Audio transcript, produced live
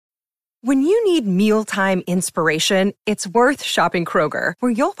When you need mealtime inspiration, it's worth shopping Kroger,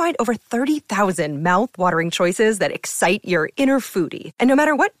 where you'll find over 30,000 mouth-watering choices that excite your inner foodie. And no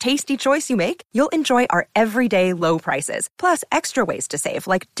matter what tasty choice you make, you'll enjoy our everyday low prices, plus extra ways to save,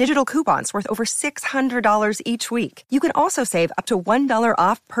 like digital coupons worth over $600 each week. You can also save up to $1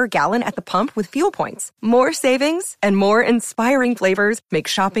 off per gallon at the pump with fuel points. More savings and more inspiring flavors make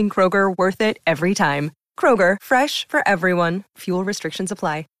shopping Kroger worth it every time. Kroger, fresh for everyone. Fuel restrictions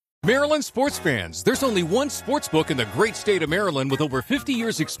apply. Maryland sports fans, there's only one sports book in the great state of Maryland with over 50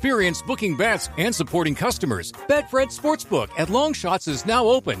 years experience booking bets and supporting customers. Betfred Sportsbook at Longshots is now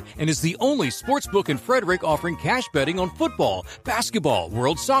open and is the only sportsbook in Frederick offering cash betting on football, basketball,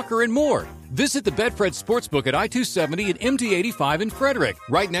 world soccer, and more. Visit the Betfred Sportsbook at I-270 and MD-85 in Frederick,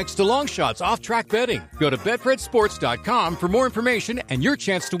 right next to Longshots off-track betting. Go to BetfredSports.com for more information and your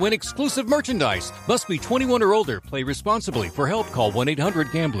chance to win exclusive merchandise. Must be 21 or older. Play responsibly. For help, call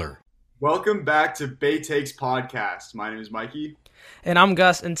 1-800-GAMBLER. Welcome back to Bay Takes Podcast. My name is Mikey. And I'm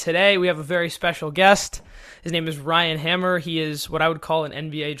Gus, and today we have a very special guest. His name is Ryan Hammer. He is what I would call an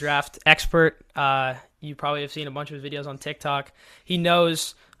NBA draft expert. You probably have seen a bunch of his videos on TikTok. He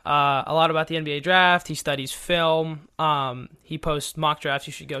knows a lot about the NBA draft. He studies film. He posts mock drafts.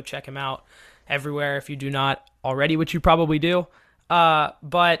 You should go check him out everywhere if you do not already, which you probably do.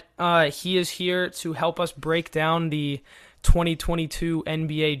 But he is here to help us break down the 2022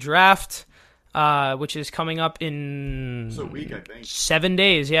 NBA draft, which is coming up in It's a week, I think. 7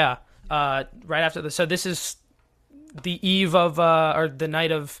 days. Yeah, right after this. So this is the eve of or the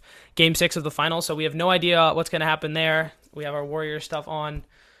night of Game 6 of the finals. So we have no idea what's going to happen there. We have our Warriors stuff on,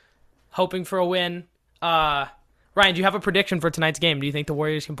 hoping for a win. Ryan, do you have a prediction for tonight's game? Do you think the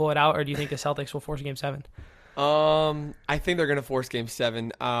Warriors can pull it out, or do you think the Celtics will force Game 7? I think they're gonna force Game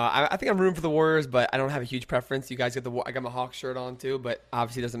 7. I think I'm rooting for the Warriors, but I don't have a huge preference. You guys get I got my Hawks shirt on too, but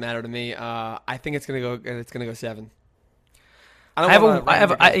obviously it doesn't matter to me. I think it's gonna go 7.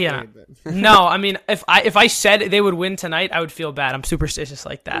 No, I mean, if I said they would win tonight, I would feel bad. I'm superstitious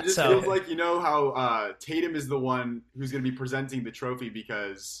like that. It just so feels like, you know how Tatum is the one who's going to be presenting the trophy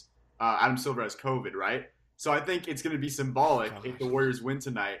because Adam Silver has COVID, right? So I think it's going to be symbolic if the Warriors win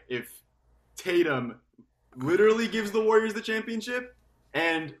tonight. If Tatum literally gives the Warriors the championship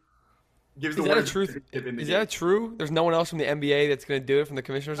and gives the Warriors the championship in the game. Is that true? There's no one else from the NBA that's going to do it from the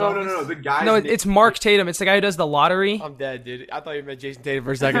commissioner's office? No. The guy. No, it's Mark Tatum. It's the guy who does the lottery. I'm dead, dude. I thought you meant Jason Tatum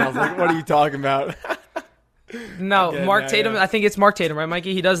for a second. I was like, what are you talking about? No, Mark Tatum. Yeah. I think it's Mark Tatum, right,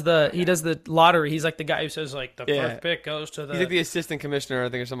 Mikey? He does the lottery. He's like the guy who says like the first pick goes to the. He's like the assistant commissioner, I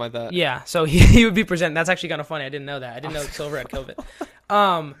think, or something like that. Yeah, so he would be presenting. That's actually kind of funny. I didn't know that. I didn't know Silver had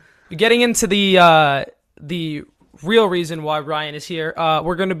COVID. Getting into the real reason why Ryan is here,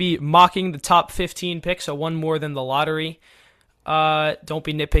 we're going to be mocking the top 15 picks, so one more than the lottery. Don't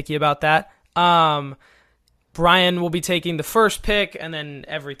be nitpicky about that. Brian will be taking the first pick, and then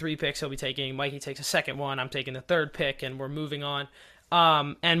every 3 picks he'll be taking. Mikey takes a second one. I'm taking the third pick, and we're moving on.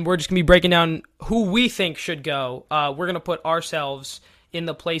 And we're just going to be breaking down who we think should go. We're going to put ourselves in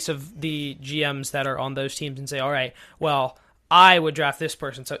the place of the GMs that are on those teams and say, all right, well, I would draft this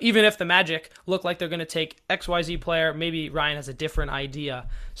person. So even if the Magic look like they're going to take XYZ player, maybe Ryan has a different idea.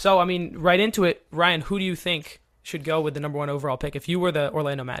 So, I mean, right into it, Ryan, who do you think should go with the number 1 overall pick if you were the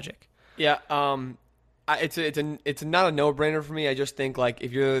Orlando Magic? Yeah, it's not a no-brainer for me. I just think, like,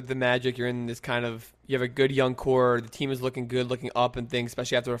 if you're the Magic, you're in this kind of – you have a good young core. The team is looking good, looking up and things,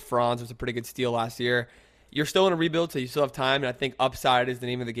 especially after Franz was a pretty good steal last year. You're still in a rebuild, so you still have time, and I think upside is the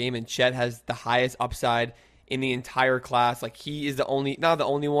name of the game, and Chet has the highest upside in the entire class. Like, he is not the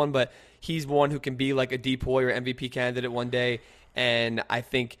only one, but he's one who can be like a DPOY or MVP candidate one day. And I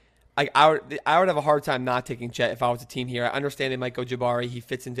think I would have a hard time not taking Chet if I was a team here. I understand they might go Jabari. He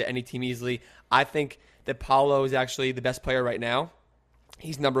fits into any team easily. I think that Paolo is actually the best player right now.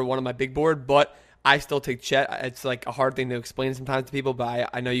 He's number 1 on my big board, but I still take Chet. It's like a hard thing to explain sometimes to people, but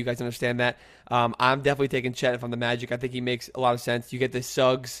I know you guys understand that. I'm definitely taking Chet if I'm the Magic. I think he makes a lot of sense. You get the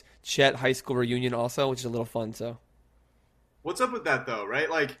Suggs Chet high school reunion also, which is a little fun. So, what's up with that though, right?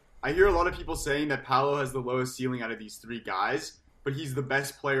 Like, I hear a lot of people saying that Paolo has the lowest ceiling out of these 3 guys, but he's the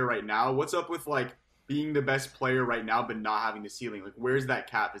best player right now. What's up with like being the best player right now but not having the ceiling? Like, where's that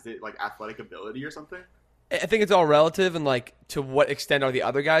cap? Is it like athletic ability or something? I think it's all relative and like to what extent are the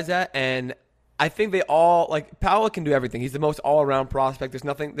other guys at, and I think they all, like, Paolo can do everything. He's the most all-around prospect.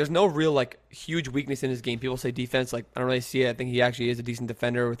 There's no real, like, huge weakness in his game. People say defense. Like, I don't really see it. I think he actually is a decent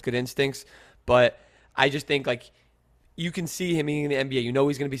defender with good instincts. But I just think, like, you can see him being in the NBA. You know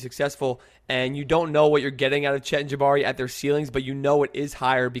he's going to be successful, and you don't know what you're getting out of Chet and Jabari at their ceilings, but you know it is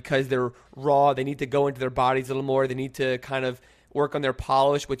higher because they're raw. They need to go into their bodies a little more. They need to kind of work on their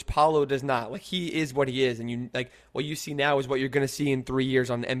polish, which Paolo does not. Like, he is what he is, and what you see now is what you're going to see in 3 years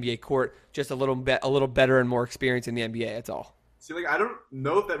on the NBA court, just a little better and more experience in the NBA. That's all. See, like, I don't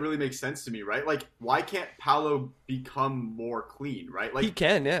know if that really makes sense to me, right? Like, why can't Paolo become more clean, right? Like, he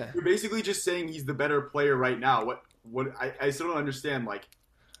can, yeah. You're basically just saying he's the better player right now. I still don't understand. Like,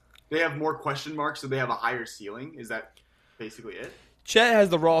 they have more question marks, so they have a higher ceiling. Is that basically it? Chet has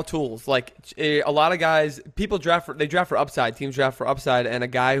the raw tools. Like, a lot of guys, people draft for upside. Teams draft for upside, and a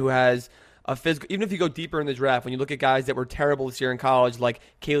guy who has a physical. Even if you go deeper in the draft, when you look at guys that were terrible this year in college, like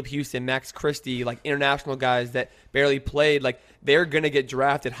Caleb Houston, Max Christie, like international guys that barely played, like they're gonna get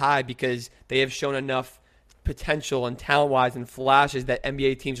drafted high because they have shown enough potential and talent-wise and flashes that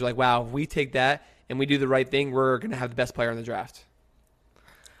NBA teams are like, wow, if we take that and we do the right thing, we're gonna have the best player in the draft.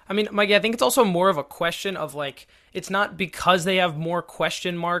 I mean, Mikey, I think it's also more of a question of, like, it's not because they have more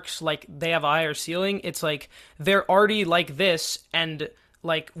question marks, like, they have a higher ceiling. It's like they're already like this, and,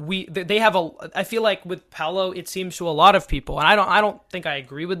 like, they have I feel like with Paolo, it seems to a lot of people, and I don't think I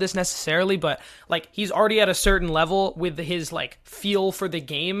agree with this necessarily, but, like, he's already at a certain level with his, like, feel for the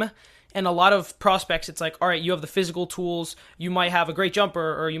game. And a lot of prospects, it's like, all right, you have the physical tools, you might have a great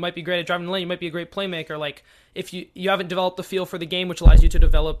jumper, or you might be great at driving the lane, you might be a great playmaker. Like, if you haven't developed the feel for the game, which allows you to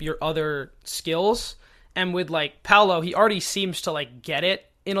develop your other skills. And with, like, Paolo, he already seems to, like, get it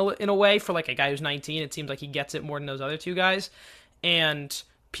in a way. For, like, a guy who's 19, it seems like he gets it more than those other two guys. And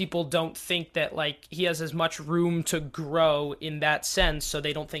people don't think that, like, he has as much room to grow in that sense, so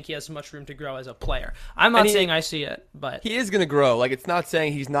they don't think he has as much room to grow as a player. I'm not saying I see it, but he is going to grow. Like, it's not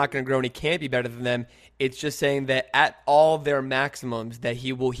saying he's not going to grow and he can't be better than them. It's just saying that at all their maximums that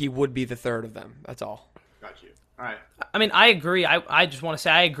he would be the third of them. That's all. Got you. All right. I mean, I agree. I just want to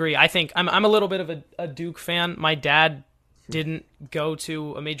say I agree. I think I'm a little bit of a Duke fan. My dad didn't go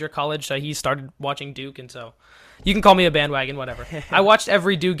to a major college, so he started watching Duke, and so you can call me a bandwagon, whatever. I watched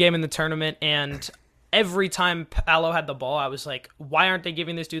every Duke game in the tournament, and every time Paolo had the ball, I was like, why aren't they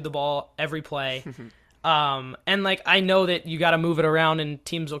giving this dude the ball every play? And, like, I know that you got to move it around and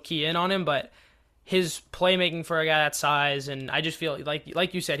teams will key in on him, but his playmaking for a guy that size, and I just feel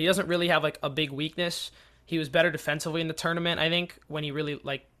like you said, he doesn't really have, like, a big weakness. He was better defensively in the tournament, I think, when he really,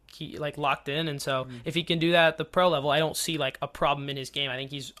 he locked in, and so if he can do that at the pro level, I don't see, like, a problem in his game. I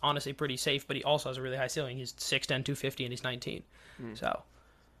think he's honestly pretty safe, but he also has a really high ceiling. He's 6'10", 250, and he's 19. So,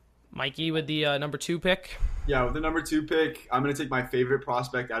 Mikey with the number 2 pick. Yeah, with the number 2 pick, I'm going to take my favorite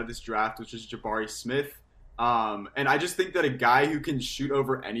prospect out of this draft, which is Jabari Smith. And I just think that a guy who can shoot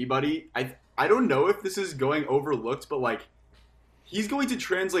over anybody, I don't know if this is going overlooked, but, like, he's going to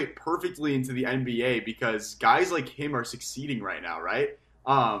translate perfectly into the NBA because guys like him are succeeding right now, right?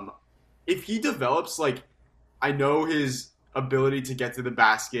 If he develops, like, I know his ability to get to the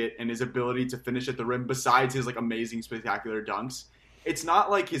basket and his ability to finish at the rim, besides his, like, amazing, spectacular dunks, it's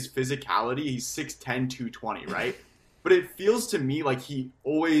not like his physicality. He's 6'10", 220, right? But it feels to me like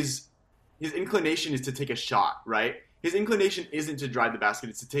his inclination is to take a shot, right? His inclination isn't to drive the basket,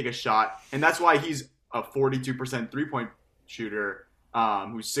 it's to take a shot. And that's why he's a 42% three-point shooter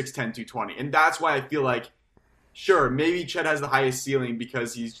who's 6'10", 220. And that's why I feel like, sure, maybe Chet has the highest ceiling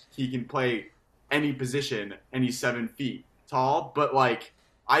because he can play any position and he's 7 feet tall. But, like,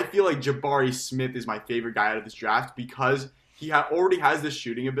 I feel like Jabari Smith is my favorite guy out of this draft because he already has this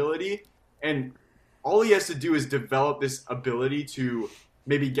shooting ability, and all he has to do is develop this ability to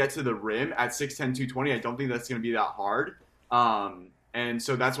maybe get to the rim at 6'10", 220. I don't think that's going to be that hard. And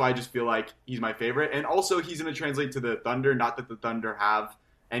so that's why I just feel like he's my favorite. And also he's going to translate to the Thunder. Not that the Thunder have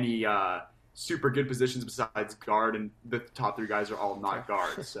any super good positions besides guard, and the top 3 guys are all not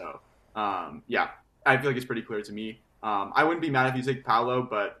guards. So, yeah, I feel like it's pretty clear to me. I wouldn't be mad if you take Paolo,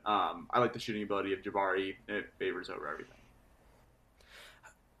 but I like the shooting ability of Jabari, and it favors over everything.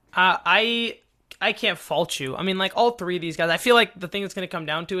 I can't fault you. I mean, like, all 3 of these guys, I feel like the thing that's going to come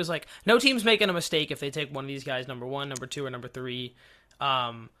down to is, like, no team's making a mistake if they take one of these guys, number 1, number 2, or number 3.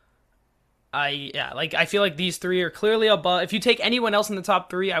 I feel like these 3 are clearly above. If you take anyone else in the top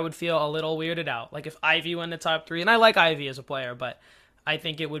 3, I would feel a little weirded out. Like, if Ivy went in the top 3, and I like Ivy as a player, but I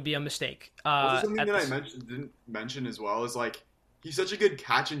think it would be a mistake. Also, something that I didn't mention as well is, like, he's such a good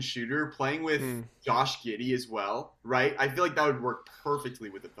catch and shooter playing with Josh Giddey as well, right? I feel like that would work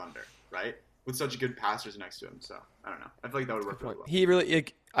perfectly with the Thunder, right? With such good passers next to him. So, I don't know. I feel like that would work really well. He really,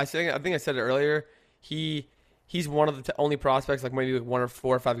 I think I said it earlier, he's one of the only prospects, like maybe 1 or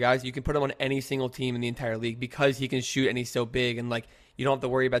 4 or 5 guys, you can put him on any single team in the entire league because he can shoot and he's so big, and, like, you don't have to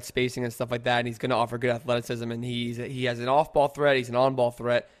worry about spacing and stuff like that, and he's going to offer good athleticism, and he has an off-ball threat, he's an on-ball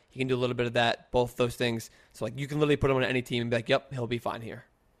threat, he can do a little bit of that, both those things. So, like, you can literally put him on any team and be like, yep, he'll be fine here.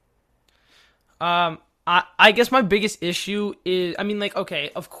 I guess my biggest issue is, I mean, like,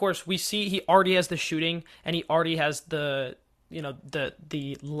 okay, of course we see he already has the shooting and he already has the,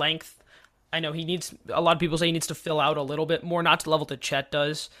 the length. I know a lot of people say he needs to fill out a little bit more, not to the level that Chet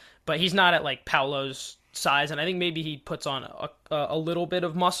does, but he's not at like Paolo's size, and I think maybe he puts on a little bit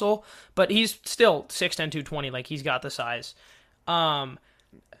of muscle, but he's still 6'10", 220, like he's got the size.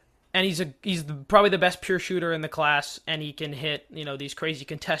 And he's probably the best pure shooter in the class, and he can hit these crazy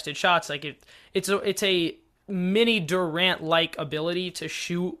contested shots. Like it's a mini Durant-like ability to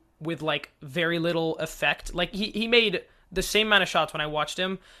shoot with like very little effect. Like he made the same amount of shots when I watched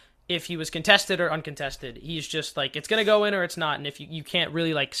him, if he was contested or uncontested. He's just like, it's gonna go in or it's not, and if you can't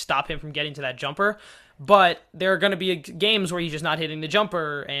really like stop him from getting to that jumper. But there are gonna be games where he's just not hitting the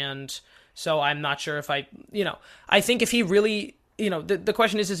jumper, and so I'm not sure if I think if he really. The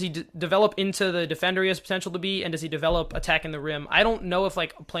question is, does he develop into the defender he has potential to be, and does he develop attacking the rim? I don't know if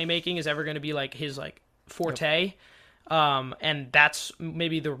like playmaking is ever going to be like his like forte, and that's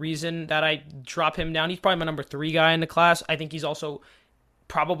maybe the reason that I drop him down. He's probably my number 3 guy in the class. I think he's also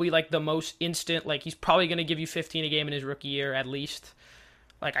probably like the most instant. Like he's probably going to give you 15 a game in his rookie year at least.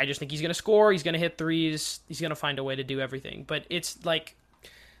 Like I just think he's going to score. He's going to hit threes. He's going to find a way to do everything. But it's like.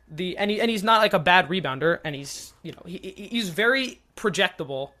 And he's not like a bad rebounder, and he's he's very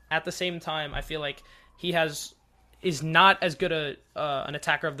projectable. At the same time, I feel like he is not as good an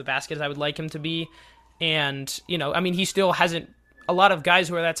attacker of the basket as I would like him to be, and I mean he still hasn't. A lot of guys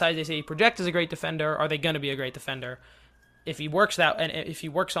who are that size, they say he projects as a great defender. Are they going to be a great defender? If he works and if he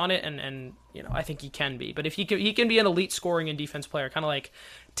works on it, and I think he can be. But if he can be an elite scoring and defense player, kind of like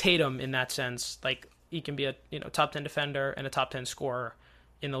Tatum in that sense. Like he can be a top 10 defender and a top 10 scorer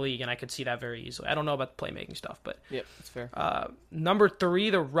in the league, and I could see that very easily. I don't know about the playmaking stuff, but yeah, that's fair. Number 3,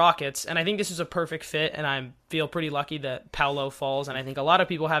 the Rockets, and I think this is a perfect fit, and I feel pretty lucky that Paolo falls, and I think a lot of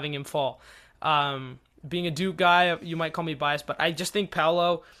people having him fall. Being a Duke guy, you might call me biased, but I just think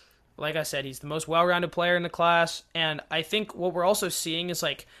Paolo, like I said, he's the most well-rounded player in the class, and I think what we're also seeing is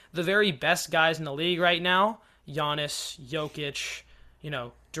like the very best guys in the league right now, Giannis, Jokic,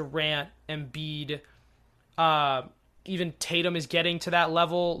 Durant, Embiid, even Tatum is getting to that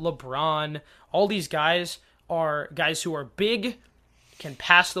level. LeBron, all these guys are guys who are big, can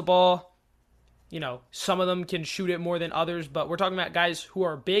pass the ball. Some of them can shoot it more than others, but we're talking about guys who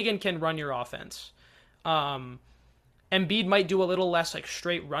are big and can run your offense. Embiid might do a little less like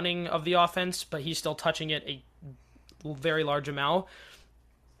straight running of the offense, but he's still touching it a very large amount.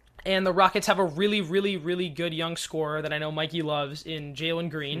 And the Rockets have a really, really, really good young scorer that I know Mikey loves in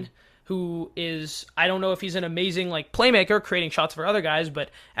Jalen Green. Who is, I don't know if he's an amazing like playmaker creating shots for other guys, but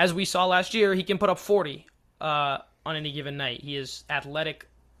as we saw last year, he can put up 40 on any given night. He is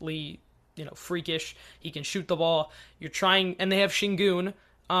athletically, freakish. He can shoot the ball. And they have Şengün,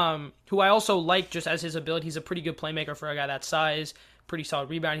 who I also like just as his ability. He's a pretty good playmaker for a guy that size, pretty solid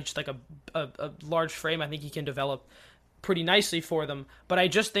rebound. He's just like a large frame. I think he can develop pretty nicely for them. But I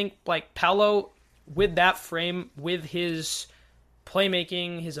just think like Paolo with that frame, with his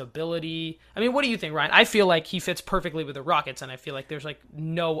playmaking, his ability. I mean, what do you think, Ryan? I feel like he fits perfectly with the Rockets, and I feel like there's like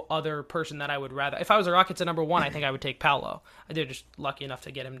no other person that I would rather. If I was the Rockets at number 1, I think I would take Paolo. They're just lucky enough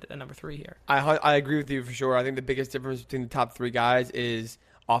to get him to number 3 here. I agree with you for sure. I think the biggest difference between the top 3 guys is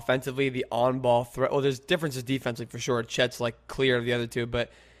offensively the on-ball threat. Well, there's differences defensively for sure. Chet's like clear of the other two,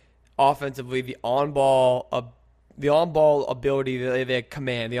 but offensively the on-ball ability that they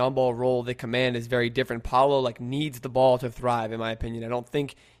command, the on-ball role they command is very different. Paolo like needs the ball to thrive, in my opinion. I don't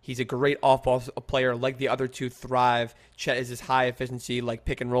think he's a great off-ball player like the other two thrive. Chet is this high efficiency, like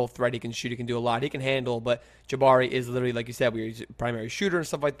pick and roll threat. He can shoot, he can do a lot, he can handle. But Jabari is literally, like you said, he's a primary shooter and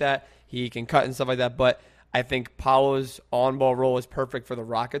stuff like that. He can cut and stuff like that. But I think Paolo's on-ball role is perfect for the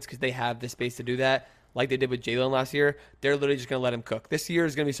Rockets because they have the space to do that. Like they did with Jalen last year, they're literally just going to let him cook. This year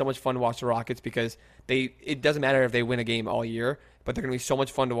is going to be so much fun to watch the Rockets because it doesn't matter if they win a game all year, but they're going to be so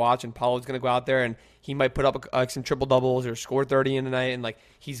much fun to watch, and Paolo's going to go out there, and he might put up some triple-doubles or score 30 in a night, and like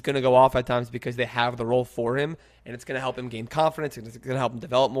he's going to go off at times because they have the role for him, and it's going to help him gain confidence, and it's going to help him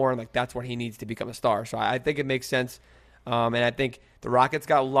develop more, and like that's what he needs to become a star. So I think it makes sense, and I think the Rockets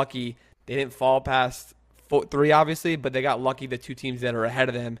got lucky. They didn't fall past 3, obviously, but they got lucky the 2 teams that are ahead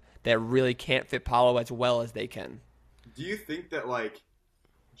of them that really can't fit Paolo as well as they can. Do you think that, like,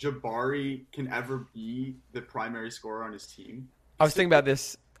 Jabari can ever be the primary scorer on his team? I was thinking about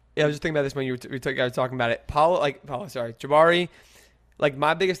this. Yeah, I was just thinking about this when you were talking about it. Jabari, like,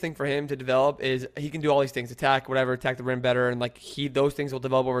 my biggest thing for him to develop is he can do all these things, attack the rim better, and, like, those things will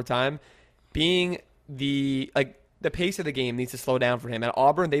develop over time. Being the pace of the game needs to slow down for him. At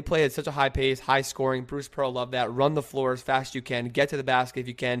Auburn, they play at such a high pace, high scoring. Bruce Pearl loved that. Run the floor as fast as you can. Get to the basket if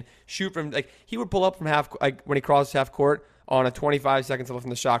you can. Shoot from he would pull up from half when he crosses half court on a 25 seconds left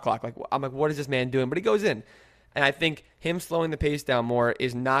from the shot clock. I'm like, what is this man doing? But he goes in, and I think him slowing the pace down more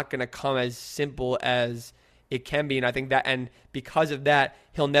is not going to come as simple as it can be. And I think that, and because of that,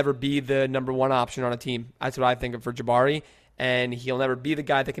 he'll never be the number one option on a team. That's what I think of for Jabari. And he'll never be the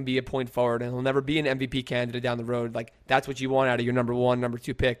guy that can be a point forward, and he'll never be an MVP candidate down the road. That's what you want out of your number one, number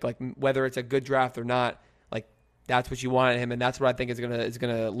two pick. Whether it's a good draft or not, that's what you want out of him, and that's what I think is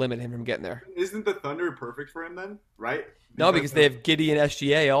gonna limit him from getting there. Isn't the Thunder perfect for him then? Right? No, because they have Giddey and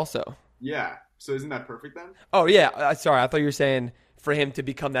SGA also. Yeah. So isn't that perfect then? Oh yeah. Sorry, I thought you were saying for him to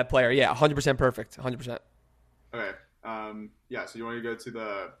become that player. Yeah, 100% perfect. 100%. Okay. Yeah. So you want to go to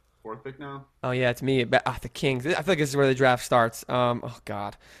the fourth pick now? Oh, yeah, it's me. The Kings. I feel like this is where the draft starts. Oh,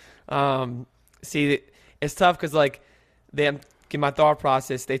 God. See, it's tough because, in my thought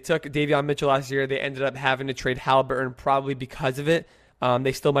process, they took Davion Mitchell last year. They ended up having to trade Halliburton probably because of it.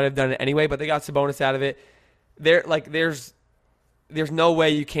 They still might have done it anyway, but they got Sabonis out of it. There's no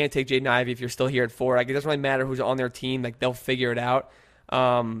way you can't take Jaden Ivey if you're still here at 4. It doesn't really matter who's on their team. They'll figure it out.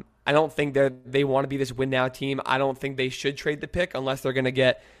 I don't think they want to be this win-now team. I don't think they should trade the pick unless they're going to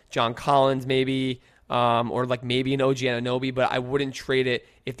get John Collins maybe, or maybe an OG Anunoby, but I wouldn't trade it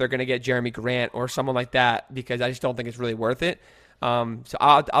if they're going to get Jeremy Grant or someone like that because I just don't think it's really worth it. So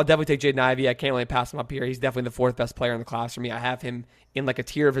I'll definitely take Jaden Ivey. I can't really pass him up here. He's definitely the 4th best player in the class for me. I have him in a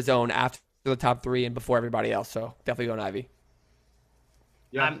tier of his own after the top 3 and before everybody else, so definitely going Ivey.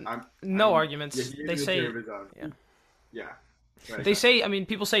 Yeah, no arguments. Yeah, they say, yeah. Right. They say,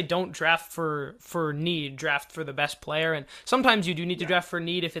 people say don't draft for need, draft for the best player. And sometimes you do need to draft for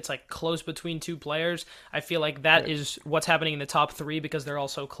need if it's close between 2 players. I feel like that is what's happening in the top 3 because they're all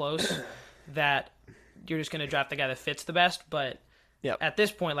so close that you're just going to draft the guy that fits the best. But at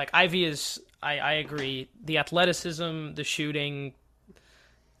this point, Ivy is, I agree, the athleticism, the shooting,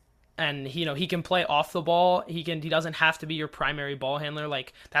 and he can play off the ball. He doesn't have to be your primary ball handler.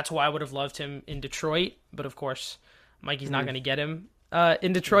 That's why I would have loved him in Detroit. But of course, Mikey's not going to get him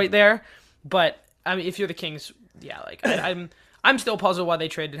in Detroit there. But if you're the Kings, I'm still puzzled why they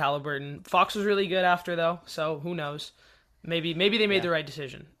traded Halliburton. Fox was really good after though, so who knows? Maybe they made the right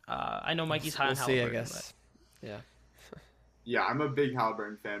decision. I know Mikey's high on Halliburton. See, I guess. But. Yeah. Yeah, I'm a big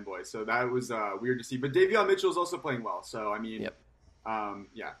Halliburton fanboy, so that was weird to see. But Davion Mitchell is also playing well, so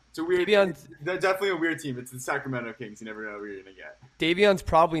it's a weird. They're definitely a weird team. It's the Sacramento Kings. You never know who you're gonna get. Davion's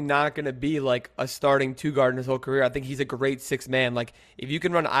probably not gonna be a starting 2 guard in his whole career. I think he's a great 6th man. If you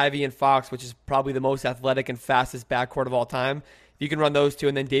can run Ivy and Fox, which is probably the most athletic and fastest backcourt of all time, if you can run those 2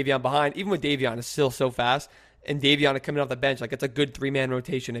 and then Davion behind, even with Davion is still so fast, and Davion coming off the bench, it's a good 3-man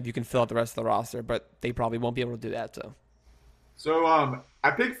rotation if you can fill out the rest of the roster. But they probably won't be able to do that. So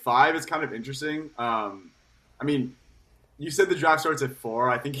I picked 5. It's kind of interesting. You said the draft starts at 4.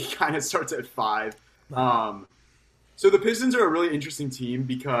 I think it kind of starts at 5. So the Pistons are a really interesting team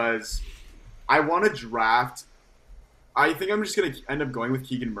because I want to draft. I think I'm just going to end up going with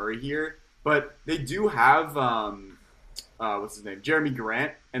Keegan Murray here. But they do have, what's his name? Jeremy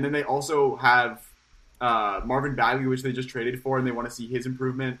Grant. And then they also have Marvin Bagley, which they just traded for, and they want to see his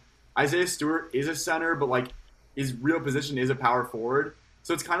improvement. Isaiah Stewart is a center, but his real position is a power forward.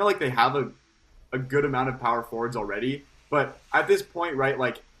 So it's kind of they have a good amount of power forwards already. But at this point,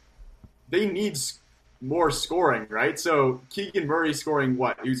 right, they need more scoring, right? So Keegan Murray scoring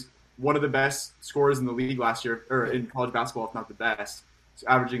what? He was one of the best scorers in the league last year, or in college basketball, if not the best. He's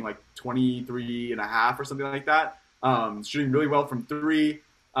averaging 23 and a half or something like that. Shooting really well from 3.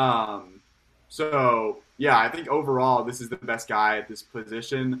 So, yeah, I think overall this is the best guy at this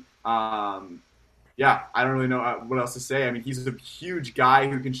position. I don't really know what else to say. He's a huge guy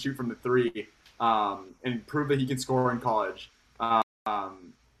who can shoot from the 3 and prove that he can score in college. How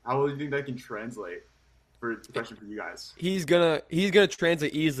do you think that can translate? For the question for you guys, he's gonna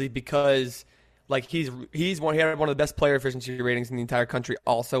translate easily because he had one of the best player efficiency ratings in the entire country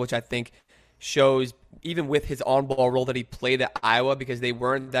also, which I think shows even with his on-ball role that he played at Iowa because they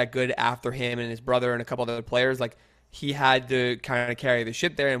weren't that good after him and his brother and a couple other players. He had to kind of carry the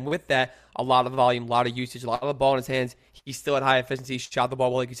ship there, and with that, a lot of volume, a lot of usage, a lot of the ball in his hands. He still had high efficiency, shot the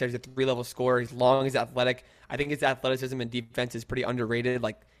ball well, like you said. He's a 3-level scorer. He's long, he's athletic. I think his athleticism and defense is pretty underrated.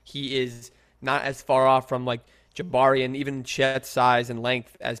 He is not as far off from Jabari and even Chet's size and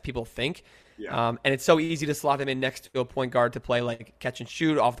length as people think. Yeah. And it's so easy to slot him in next to a point guard to play catch and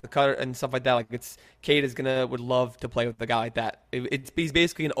shoot off the cutter and stuff like that. Cade would love to play with a guy like that. He's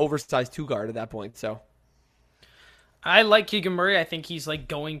basically an oversized 2 guard at that point. So. I like Keegan Murray. I think he's like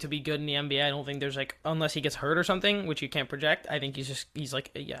going to be good in the NBA. I don't think there's like, unless he gets hurt or something, which you can't project. I think he's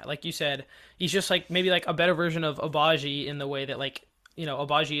like, yeah, like you said, he's just like maybe like a better version of Abaji in the way that like,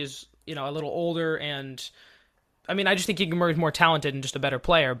 Abaji is, a little older, and I mean, I just think Keegan Murray's more talented and just a better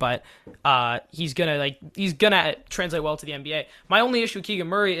player, but he's gonna translate well to the NBA. My only issue with Keegan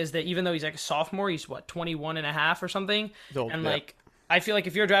Murray is that even though he's like a sophomore, he's 21 and a half or something, and like I feel like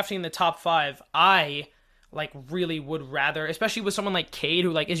if you're drafting in the top 5, I like really would rather, especially with someone like Cade,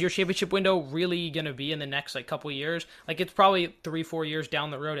 who like, is your championship window really gonna be in the next like couple years? Like it's probably 3-4 years down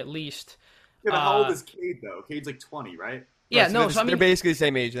the road at least. Yeah, but how old is Cade though? Cade's like 20, right? Yeah, right, so they're basically the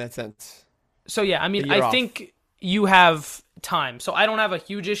same age in that sense. So yeah, I mean, I think you have time, so I don't have a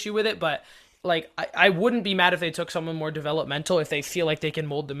huge issue with it, but like I wouldn't be mad if they took someone more developmental if they feel like they can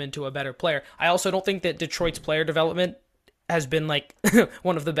mold them into a better player. I also don't think that Detroit's player development has been like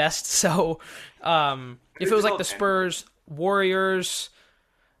one of the best. So if it was like the Spurs, Warriors,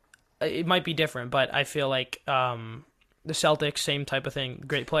 it might be different, but I feel like the Celtics, same type of thing,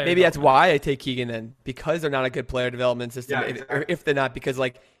 great player. Maybe that's why I take Keegan then, because they're not a good player development system. Yeah, exactly. Or if they're not, because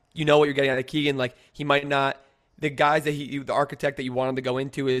like what you're getting out of Keegan, like he might not. The guys that the architect that you want him to go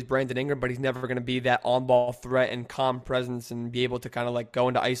into is Brandon Ingram, but he's never going to be that on-ball threat and calm presence and be able to kind of like go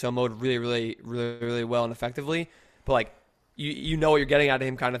into ISO mode really, really, really, really well and effectively. But like you know what you're getting out of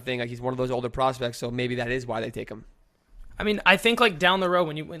him, kind of thing. Like he's one of those older prospects, so maybe that is why they take him. I mean, I think like down the road,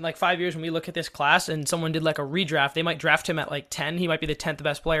 in like 5 years, when we look at this class and someone did like a redraft, they might draft him at like 10. He might be the 10th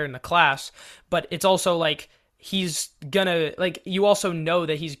best player in the class, but it's also like he's gonna like, you also know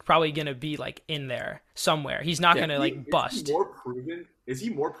that he's probably gonna be like in there somewhere. He's not gonna like bust. Is he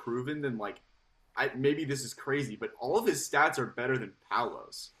more proven than like? Maybe this is crazy, but all of his stats are better than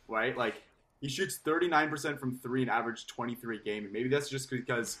Paolo's, right? Like he shoots 39% from 3 and average 23 a game, and maybe that's just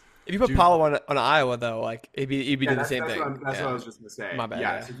because. If you put Paolo on Iowa, though, like he'd be doing the same thing. That's what I was just gonna say. My bad.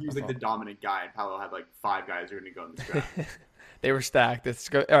 Yeah, so he was like the dominant guy, and Paolo had like 5 guys who were gonna go in this draft. They were stacked.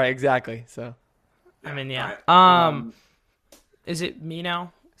 All right, exactly. So. I mean, yeah. Right. Is it me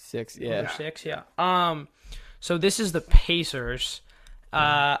now? 6, yeah. 6, yeah. So this is the Pacers.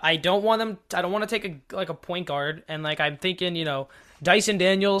 I don't want to take a point guard, and like I'm thinking, Dyson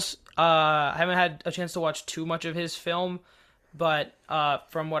Daniels. I haven't had a chance to watch too much of his film, but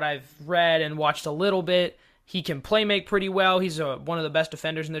from what I've read and watched a little bit, he can play make pretty well. He's one of the best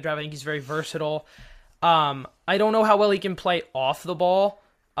defenders in the draft. I think he's very versatile. I don't know how well he can play off the ball.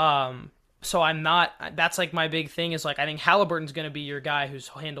 So that's like my big thing is like, I think Halliburton's going to be your guy who's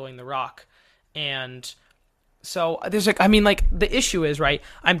handling the rock. And so there's like, I mean, like the issue is, right,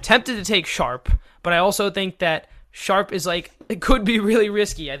 I'm tempted to take Sharp, but I also think that Sharp is like, it could be really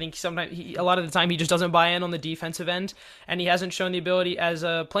risky. I think sometimes a lot of the time he just doesn't buy in on the defensive end, and he hasn't shown the ability as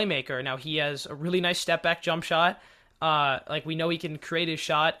a playmaker. Now he has a really nice step back jump shot. Like we know he can create his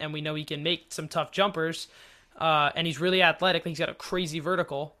shot, and we know he can make some tough jumpers. And he's really athletic. He's got a crazy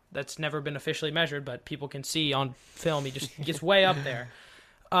vertical that's never been officially measured, but people can see on film. He just gets way up there.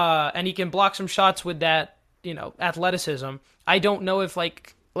 And he can block some shots with that, athleticism. I don't know if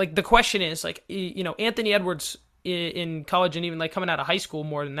like the question is like, Anthony Edwards in college and even like coming out of high school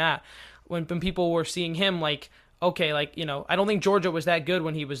more than that, when people were seeing him like, okay, like, I don't think Georgia was that good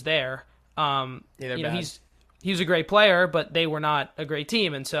when he was there. He's a great player, but they were not a great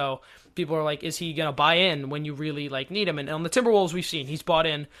team. And so people are like, is he going to buy in when you really like need him? And on the Timberwolves, we've seen he's bought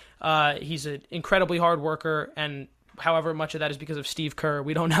in. He's an incredibly hard worker, and however much of that is because of Steve Kerr,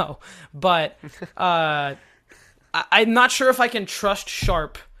 we don't know. But I'm not sure if I can trust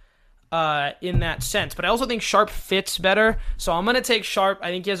Sharp in that sense. But I also think Sharp fits better. So I'm going to take Sharp.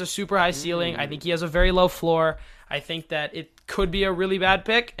 I think he has a super high ceiling. I think he has a very low floor. I think that it could be a really bad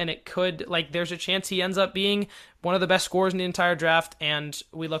pick, and it could, like, there's a chance he ends up being one of the best scorers in the entire draft, and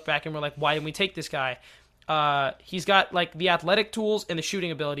we look back and we're like, why didn't we take this guy? He's got, like, the athletic tools and the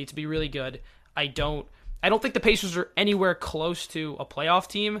shooting ability to be really good. I don't think the Pacers are anywhere close to a playoff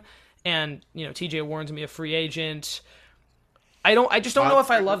team, and, TJ Warren's going to be a free agent. I just don't know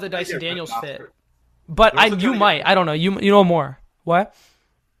if I love the Dyson Daniels fit. But you might. I don't know. You know more. What?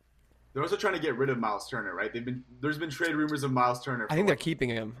 They're also trying to get rid of Miles Turner, right? There's been trade rumors of Miles Turner. I think they're keeping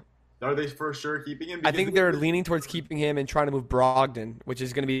him. Are they for sure keeping him? I think they're leaning towards keeping him and trying to move Brogdon, which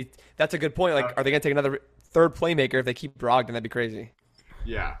is going to be – that's a good point. Like, are they going to take another third playmaker if they keep Brogdon? That'd be crazy.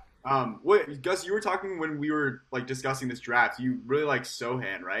 Yeah. Wait, Gus, you were talking when we were, like, discussing this draft. You really like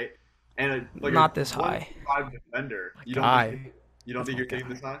Sohan, right? And not this high. Defender. You don't think you're taking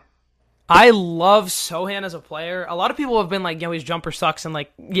this high? I love Sohan as a player. A lot of people have been like, his jumper sucks, and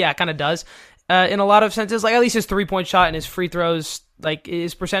like, yeah, it kind of does. In a lot of senses, like at least his 3-point shot and his free throws, like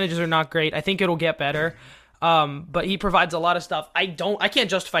his percentages are not great. I think it'll get better. But he provides a lot of stuff. I can't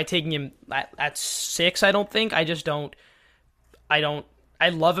justify taking him at 6. I don't think. I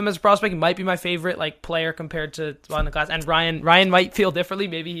love him as a prospect. He might be my favorite player compared to in the class. And Ryan might feel differently.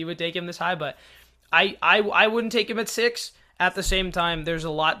 Maybe he would take him this high, but I wouldn't take him at 6. At the same time, there's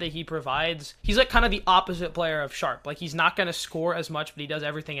a lot that he provides. He's like kind of the opposite player of Sharp. Like, he's not going to score as much, but he does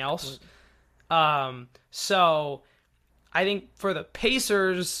everything else. So I think for the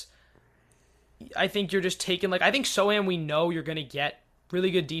Pacers, I think you're just taking I think Sohan, we know you're going to get really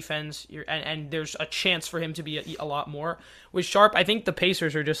good defense, and there's a chance for him to be a lot more. With Sharp, I think the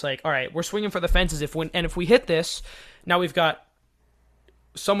Pacers are just all right, we're swinging for the fences. If we hit this, now we've got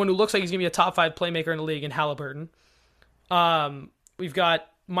someone who looks like he's going to be a top 5 playmaker in the league in Halliburton. We've got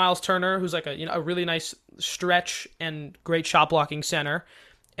Miles Turner, who's like a really nice stretch and great shot blocking center.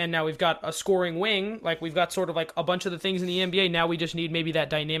 And now we've got a scoring wing. We've got sort of a bunch of the things in the NBA. Now we just need maybe that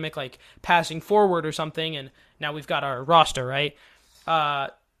dynamic, passing forward or something. And now we've got our roster, right?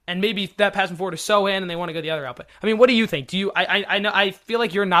 And maybe that passing forward is Sohan, and they want to go the other route. But I mean, what do you think? I know I feel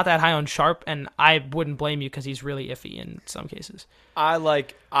like you're not that high on Sharp, and I wouldn't blame you because he's really iffy in some cases. I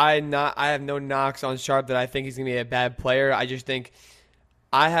have no knocks on Sharp that I think he's gonna be a bad player. I just think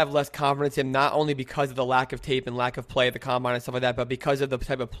I have less confidence in him, not only because of the lack of tape and lack of play at the combine and stuff like that, but because of the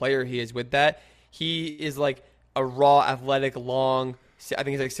type of player he is with that. He is like a raw, athletic, long, I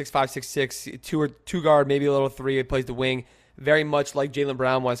think he's 6'5", 6'6", two guard, maybe a little 3. He plays the wing. Very much like Jaylen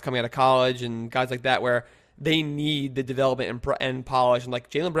Brown was coming out of college and guys like that, where they need the development and polish. And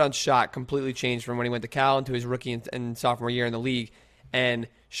Jaylen Brown's shot completely changed from when he went to Cal into his rookie and sophomore year in the league. And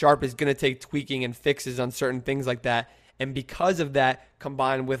Sharp is going to take tweaking and fixes on certain things like that. And because of that,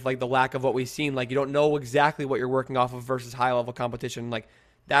 combined with the lack of what we've seen, you don't know exactly what you're working off of versus high level competition.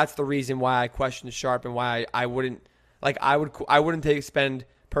 That's the reason why I question Sharp and why I wouldn't spend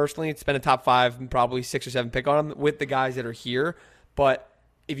a top 5 and probably 6 or 7 pick on him with the guys that are here. But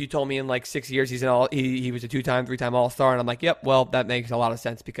if you told me in 6 years he was a 2-time, 3-time All-Star, and I'm like, yep, well, that makes a lot of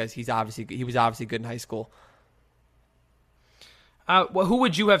sense because he was obviously good in high school. Well, who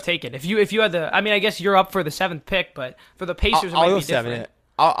would you have taken if you had the? I mean, I guess you're up for the 7th pick, but for the Pacers, I'll it might go be 7. different.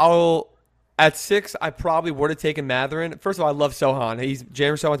 I'll at 6. I probably would have taken Mathurin. First of all, I love Sohan.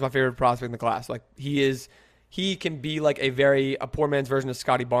 James Sohan's my favorite prospect in the class. He can be a poor man's version of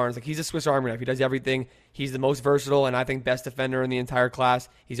Scotty Barnes. He's a Swiss Army knife. He does everything. He's the most versatile and I think best defender in the entire class.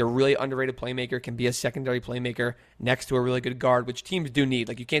 He's a really underrated playmaker, can be a secondary playmaker next to a really good guard, which teams do need.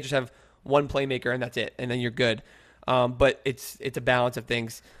 You can't just have one playmaker and that's it, and then you're good. But it's a balance of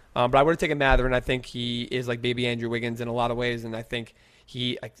things. But I would have taken Mathurin. I think he is like baby Andrew Wiggins in a lot of ways, and I think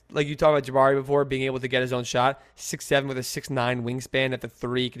he, like you talked about Jabari before, being able to get his own shot, 6'7" with a 6'9" wingspan at the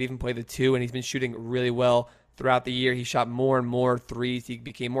 3, could even play the 2, and he's been shooting really well throughout the year. He shot more and more threes. He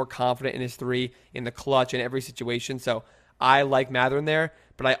became more confident in his 3 in the clutch in every situation. So I like Mathurin there,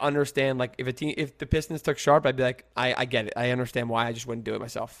 but I understand if the Pistons took Sharp, I'd be I get it. I understand why. I just wouldn't do it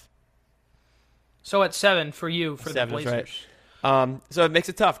myself. So at 7 for you for the Blazers. Right. So it makes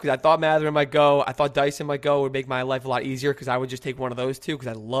it tough because I thought Mathurin might go. I thought Dyson might go. It would make my life a lot easier because I would just take one of those two because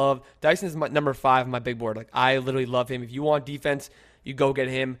I love Dyson's my number 5 on my big board. I literally love him. If you want defense, you go get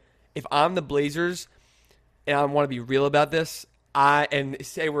him. If I'm the Blazers, and I want to be real about this, and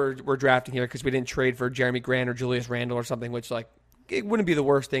say we're drafting here because we didn't trade for Jeremy Grant or Julius Randle or something, which it wouldn't be the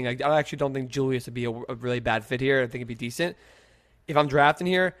worst thing. I actually don't think Julius would be a really bad fit here. I think it'd be decent. If I'm drafting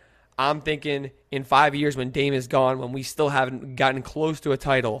here, I'm thinking in 5 years when Dame is gone, when we still haven't gotten close to a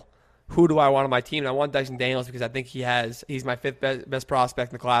title, who do I want on my team? And I want Dyson Daniels because I think he's my 5th best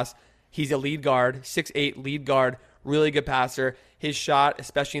prospect in the class. He's a lead guard, 6'8" lead guard, really good passer. His shot,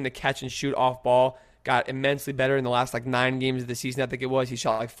 especially in the catch and shoot off ball, got immensely better in the last 9 games of the season, I think it was. He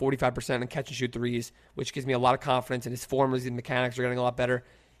shot 45% in catch and shoot threes, which gives me a lot of confidence, and his form, his mechanics are getting a lot better.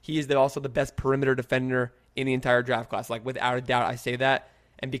 He is also the best perimeter defender in the entire draft class. Without a doubt, I say that.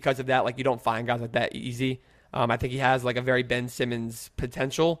 And because of that, you don't find guys like that easy. I think he has a very Ben Simmons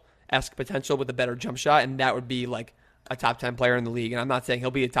esque potential with a better jump shot, and that would be a top 10 player in the league. And I'm not saying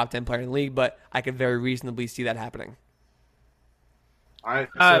he'll be a top 10 player in the league, but I could very reasonably see that happening. All right.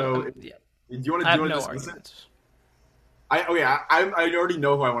 So, do you want to no discuss arguments. it? I already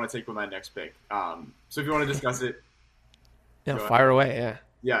know who I want to take with my next pick. So if you want to discuss it, yeah, fire away. Yeah.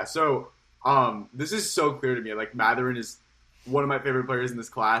 Yeah. So, this is so clear to me. Mathurin is one of my favorite players in this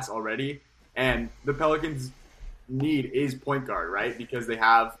class already, and the Pelicans' need is point guard, right? Because they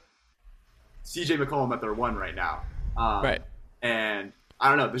have CJ McCollum at their 1 right now. Right. And I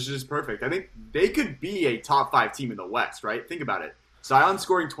don't know. This is just perfect. I think they could be a top 5 team in the West, right? Think about it. Zion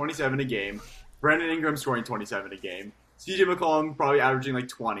scoring 27 a game, Brandon Ingram scoring 27 a game, CJ McCollum probably averaging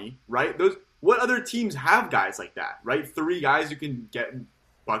 20, right? what other teams have guys like that, right? 3 guys who can get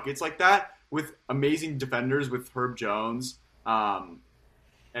buckets like that with amazing defenders with Herb Jones. And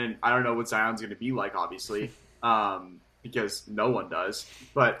I don't know what Zion's going to be like, obviously, because no one does.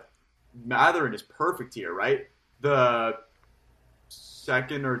 But Mathurin is perfect here, right? The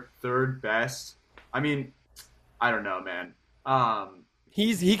second or third best. I mean, I don't know, man.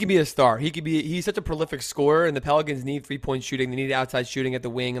 He could be a star. He's such a prolific scorer, and the Pelicans need 3-point shooting. They need outside shooting at the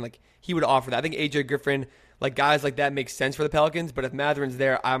wing, and like he would offer that. I think AJ Griffin, like guys like that, makes sense for the Pelicans. But if Mathurin's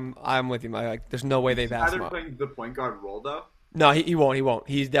there, I'm with you. Like, there's no way they pass him up. Playing the point guard role though. No, he won't. He won't.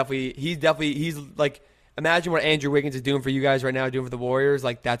 He's like, imagine what Andrew Wiggins is doing for you guys right now, doing for the Warriors.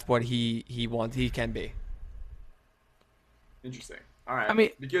 Like, that's what he wants. He can be. Interesting. All right. I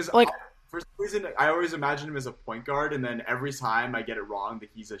mean, because like, for some reason, I always imagine him as a point guard, and then every time I get it wrong that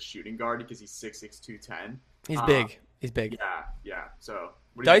he's a shooting guard because he's 6'6", 210. He's big. He's big. Yeah. So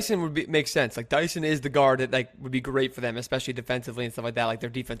Dyson would make sense. Like, Dyson is the guard that like would be great for them, especially defensively and stuff like that. Like, their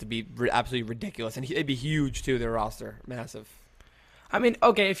defense would be absolutely ridiculous, and it'd be huge too. Their roster, massive. I mean,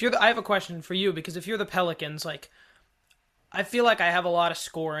 okay, I have a question for you, because if you're the Pelicans, like, I feel like I have a lot of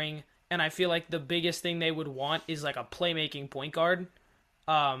scoring, and I feel like the biggest thing they would want is like a playmaking point guard.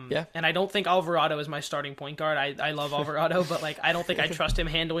 Yeah. And I don't think Alvarado is my starting point guard. I love Alvarado, but like I don't think I trust him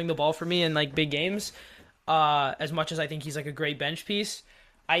handling the ball for me in like big games. As much as I think he's like a great bench piece,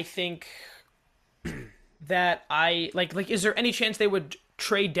 I think that is there any chance they would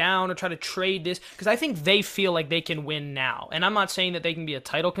trade down or try to trade this? Because I think they feel like they can win now, and I'm not saying that they can be a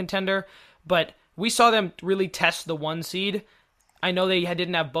title contender, but we saw them really test the 1 seed. I know they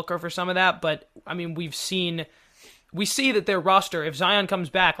didn't have Booker for some of that, but I mean we see that their roster, if Zion comes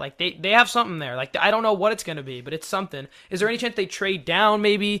back, like they have something there. Like, I don't know what it's going to be, but it's something. Is there any chance they trade down?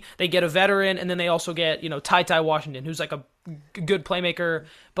 Maybe they get a veteran, and then they also get, Ty Washington, who's like a good playmaker.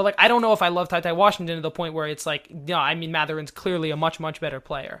 But like, I don't know if I love Ty Washington to the point where it's like, I mean, Mathurin's clearly a much, much better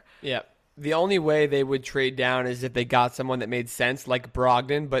player. Yeah. The only way they would trade down is if they got someone that made sense, like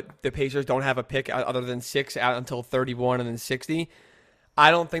Brogdon, but the Pacers don't have a pick other than 6 out until 31 and then 60.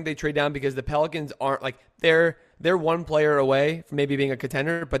 I don't think they trade down because the Pelicans aren't like they're one player away from maybe being a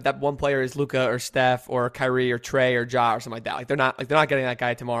contender, but that one player is Luka or Steph or Kyrie or Trey or Ja or something like that. Like they're not getting that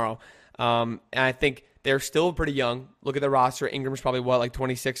guy tomorrow. And I think they're still pretty young. Look at the roster. Ingram's probably like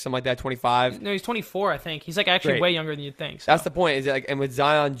 26, something like that, 25. No, he's 24, I think. He's like actually way younger than you'd think. So. That's the point. Is like, and with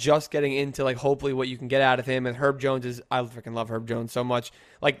Zion just getting into like hopefully what you can get out of him, and Herb Jones I freaking love Herb Jones so much.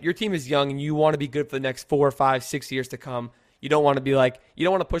 Like your team is young and you want to be good for the next 4, 5, 6 years to come. You don't want to be like, you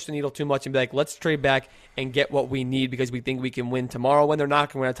don't want to push the needle too much and be like, let's trade back and get what we need because we think we can win tomorrow when they're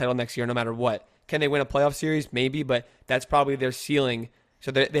not going to win a title next year no matter what. Can they win a playoff series? Maybe, but that's probably their ceiling.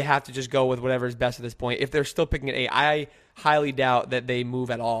 So they have to just go with whatever is best at this point. If they're still picking at 8, I highly doubt that they move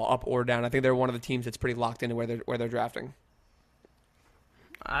at all up or down. I think they're one of the teams that's pretty locked into where they're drafting.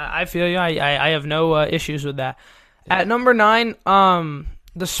 I feel you. I have no issues with that. Yeah. At number 9,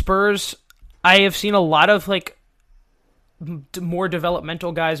 the Spurs, I have seen a lot of like more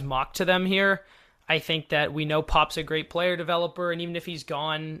developmental guys mock to them here. I think that we know Pop's a great player developer, and even if he's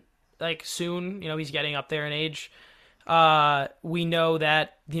gone like soon, he's getting up there in age. We know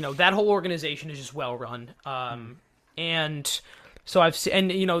that that whole organization is just well run. And so I've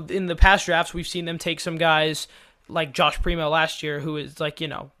seen, and in the past drafts we've seen them take some guys like Josh Primo last year, who is like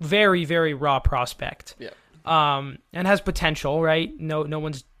very, very raw prospect. Yeah. And has potential, right? No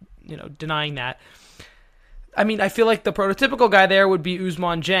one's denying that. I mean, I feel like the prototypical guy there would be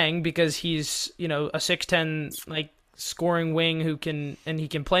Ousmane Dieng because he's, a 6'10", like scoring wing he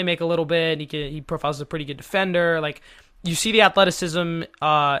can play make a little bit. He profiles as a pretty good defender. Like you see the athleticism,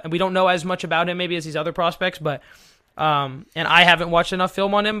 and we don't know as much about him maybe as these other prospects, but and I haven't watched enough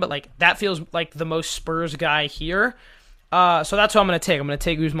film on him, but like that feels like the most Spurs guy here. So that's what I'm going to take. I'm going to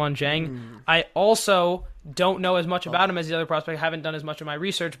take Ousmane Dieng. I also don't know as much about him as the other prospect. I haven't done as much of my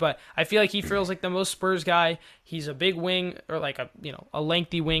research, but I feel like he feels like the most Spurs guy. He's a big wing, or like a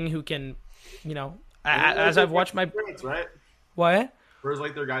lengthy wing who can, as I've watched my France, right? What? Spurs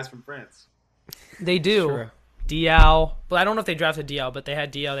like their guys from France. They do. Sure. Diaw. But I don't know if they drafted Diaw, but they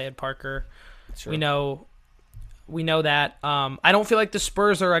had Diaw, they had Parker. Sure. We know that. I don't feel like the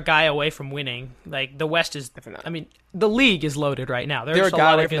Spurs are a guy away from winning. Like the West is. I mean, the league is loaded right now. They're a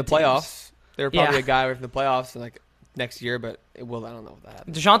guy away from the playoffs. Teams. They're probably a guy away from the playoffs like next year, but I don't know if that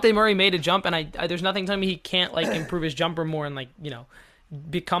happens. DeJounte Murray made a jump, and I there's nothing telling me he can't like improve his jumper more and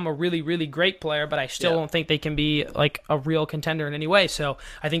become a really, really great player. But I still don't think they can be like a real contender in any way. So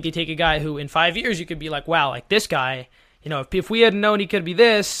I think they take a guy who in 5 years you could be like, wow, like this guy. If we had known he could be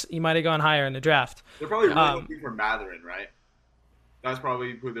this, he might have gone higher in the draft. They're probably really looking for Mathurin, right? That's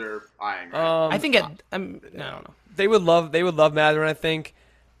probably who they're eyeing. Right? I think I don't know. They would love Mathurin. I think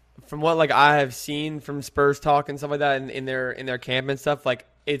from what like I have seen from Spurs talk and stuff like that in their camp and stuff, like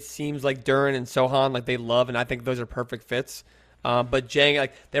it seems like Duren and Sohan like they love, and I think those are perfect fits. But Jang,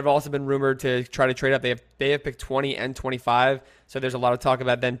 like they've also been rumored to try to trade up. They have picked 20 and 25, so there's a lot of talk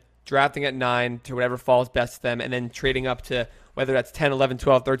about them drafting at 9 to whatever falls best to them, and then trading up to whether that's 10, 11,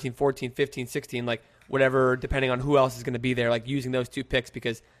 12, 13, 14, 15, 16, like whatever, depending on who else is going to be there, like using those 2 picks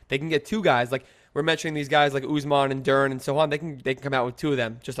because they can get 2 guys. Like we're mentioning these guys like Usman and Duren and Sohan, they can come out with 2 of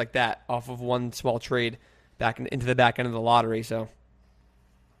them just like that off of one small trade into the back end of the lottery. So.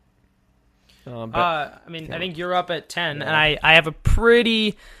 I think you're up at 10, and I have a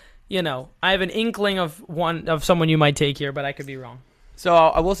pretty, I have an inkling of someone you might take here, but I could be wrong. So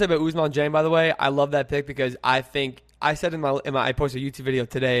I will say about Usman Jang, by the way, I love that pick because I think I said I posted a YouTube video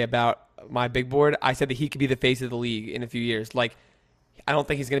today about my big board. I said that he could be the face of the league in a few years. Like, I don't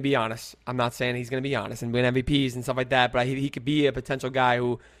think he's going to be honest. I'm not saying he's going to be honest and win MVPs and stuff like that, but he could be a potential guy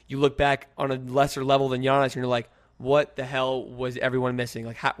who you look back on a lesser level than Giannis and you're like, what the hell was everyone missing?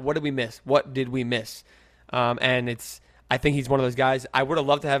 Like, what did we miss? What did we miss? And I think he's one of those guys. I would have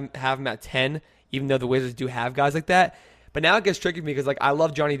loved to have him at 10, even though the Wizards do have guys like that. But now it gets tricky for me because, like, I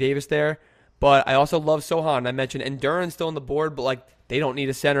love Johnny Davis there, but I also love Sohan. I mentioned, and Duren's still on the board, but, like, they don't need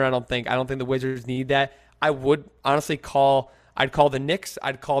a center, I don't think. I don't think the Wizards need that. I would honestly I'd call the Knicks,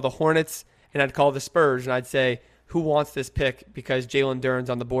 I'd call the Hornets, and I'd call the Spurs, and I'd say, who wants this pick because Jalen Duren's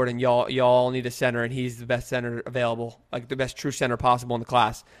on the board and y'all need a center and he's the best center available, like the best true center possible in the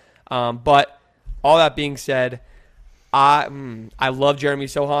class. But all that being said, I love Jeremy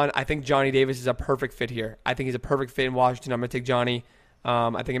Sohan. I think Johnny Davis is a perfect fit here. I think he's a perfect fit in Washington. I'm going to take Johnny.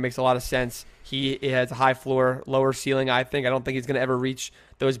 I think it makes a lot of sense. He has a high floor, lower ceiling, I think. I don't think he's going to ever reach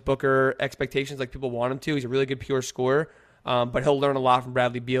those Booker expectations like people want him to. He's a really good pure scorer. But he'll learn a lot from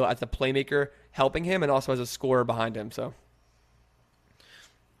Bradley Beal as a playmaker, helping him, and also as a scorer behind him. So,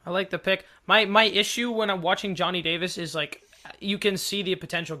 I like the pick. My issue when I'm watching Johnny Davis is like you can see the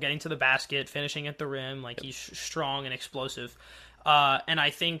potential getting to the basket, finishing at the rim. Like he's strong and explosive, and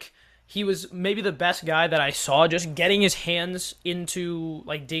I think he was maybe the best guy that I saw just getting his hands into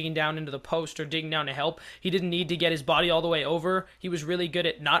like digging down into the post or digging down to help. He didn't need to get his body all the way over. He was really good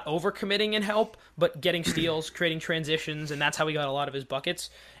at not overcommitting in help, but getting steals, creating transitions, and that's how he got a lot of his buckets.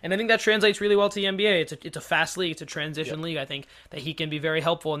 And I think that translates really well to the NBA. It's a fast league. It's a transition league. I think that he can be very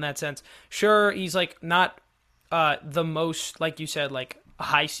helpful in that sense. Sure, he's like not the most, like you said, like a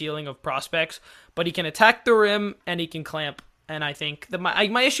high ceiling of prospects, but he can attack the rim and he can clamp. And I think that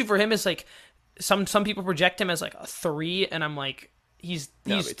my issue for him is like some people project him as like a 3, and I'm like he's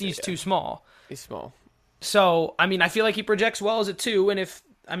too small. He's small. So I mean I feel like he projects well as a 2, and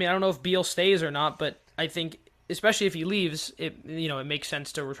I don't know if Beal stays or not, but I think especially if he leaves, it makes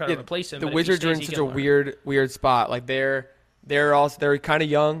sense to try to replace him. The Wizards are in such a weird spot. Like they're kind of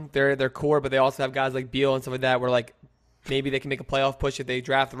young. They're core, but they also have guys like Beal and stuff like that where like maybe they can make a playoff push if they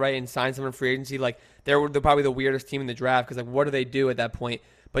draft right and sign someone in free agency. Like they're probably the weirdest team in the draft because like what do they do at that point?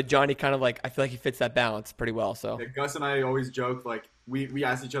 But Johnny kind of like I feel like he fits that balance pretty well. So yeah, Gus and I always joke like we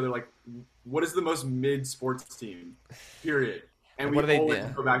ask each other like what is the most mid sports team? Period. And we always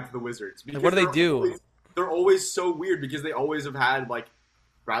go back to the Wizards. Like, what do they do? They're always so weird because they always have had like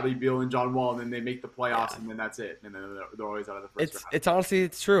Bradley Beal and John Wall, and then they make the playoffs, and then that's it. And then they're always out of the first round. It's honestly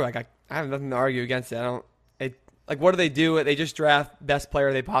it's true. Like I have nothing to argue against it. Like, what do they do? They just draft best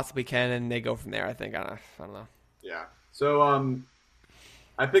player they possibly can, and they go from there, I think. I don't know. Yeah. So,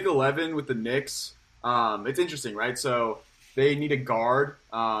 I pick 11 with the Knicks. It's interesting, right? So, they need a guard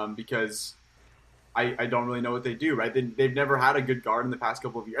because I don't really know what they do, right? They've never had a good guard in the past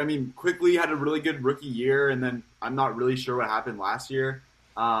couple of years. I mean, Quickly had a really good rookie year, and then I'm not really sure what happened last year.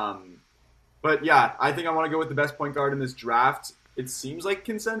 But, yeah, I think I want to go with the best point guard in this draft. It seems like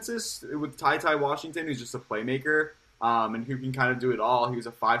consensus with Ty Washington, who's just a playmaker and who can kind of do it all. He was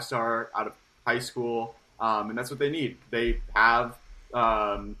a 5-star out of high school, and that's what they need. They have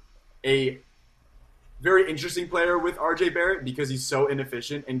a very interesting player with RJ Barrett because he's so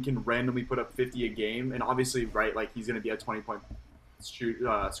inefficient and can randomly put up 50 a game. And obviously, right, like he's going to be a 20-point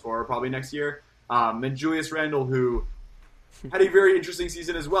scorer probably next year. Then Julius Randle, who had a very interesting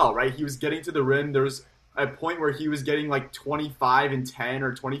season as well, right? He was getting to the rim. There was a point where he was getting like 25 and 10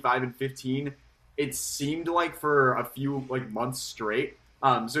 or 25 and 15. It seemed like for a few like months straight.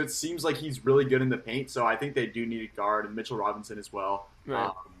 So it seems like he's really good in the paint. So I think they do need a guard, and Mitchell Robinson as well.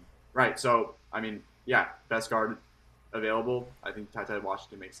 Right. Right. So, I mean, yeah, best guard available. I think Ty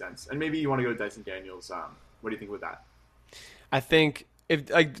Washington makes sense. And maybe you want to go to Dyson Daniels. What do you think with that? I think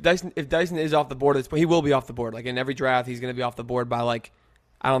if Dyson is off the board at this point, he will be off the board. Like in every draft, he's going to be off the board by like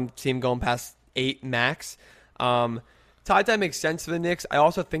I don't see him going past 8 max. Ty makes sense for the Knicks. I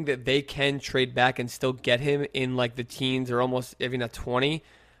also think that they can trade back and still get him in like the teens or almost even at 20.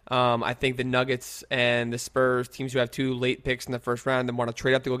 I think the Nuggets and the Spurs, teams who have 2 late picks in the first round and want to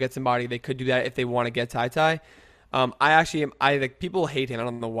trade up to go get somebody, they could do that if they want to get Ty. Like people hate him. I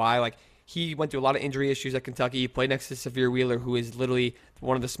don't know why. Like he went through a lot of injury issues at Kentucky. He played next to Severe Wheeler, who is literally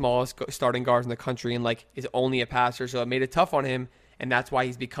one of the smallest starting guards in the country and like is only a passer. So it made it tough on him, and that's why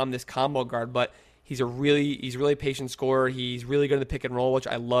he's become this combo guard. But he's really patient scorer. He's really good in the pick and roll, which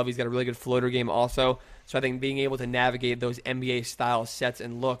I love. He's got a really good floater game also. So I think being able to navigate those NBA style sets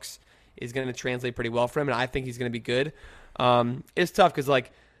and looks is going to translate pretty well for him, and I think he's going to be good. It's tough because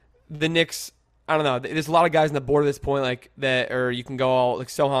like the Knicks, I don't know. There's a lot of guys on the board at this point, like that, or you can go all like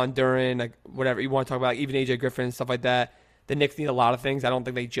Sohan, Duran, like whatever you want to talk about, even AJ Griffin and stuff like that. The Knicks need a lot of things. I don't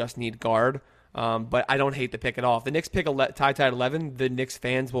think they just need guard, but I don't hate the pick at all. If the Knicks pick Ty at 11, the Knicks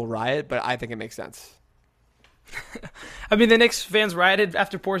fans will riot, but I think it makes sense. I mean, the Knicks fans rioted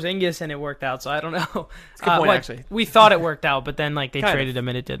after Porzingis, and it worked out. So I don't know. It's a good point, actually. We thought it worked out, but then like they traded him,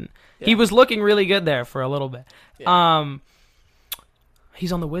 and it didn't. Yeah. He was looking really good there for a little bit. Yeah.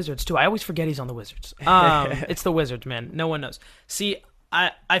 He's on the Wizards, too. I always forget he's on the Wizards. It's the Wizards, man. No one knows. See,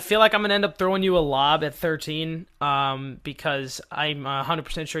 I feel like I'm going to end up throwing you a lob at 13 because I'm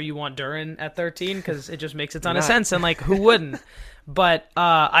 100% sure you want Duran at 13 because it just makes a ton of sense. And, like, who wouldn't? But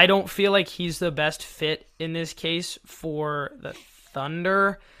I don't feel like he's the best fit in this case for the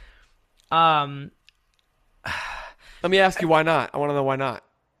Thunder. Let me ask you why not. I want to know why not.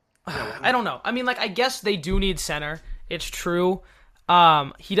 I don't know. I mean, like, I guess they do need center. It's true.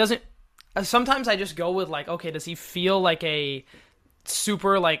 He doesn't. Sometimes I just go with like, okay, does he feel like a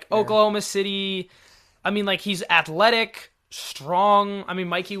super like Oklahoma City? I mean, like he's athletic, strong. I mean,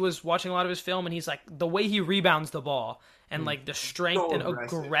 Mikey was watching a lot of his film, and he's like the way he rebounds the ball and like the strength and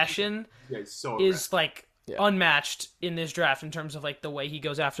aggression is like unmatched in this draft in terms of like the way he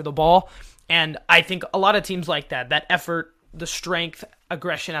goes after the ball. And I think a lot of teams like that effort, the strength,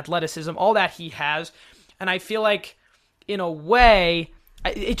 aggression, athleticism, all that he has. And I feel like, in a way,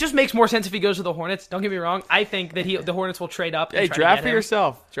 it just makes more sense if he goes to the Hornets. Don't get me wrong. I think that the Hornets will trade up. And draft for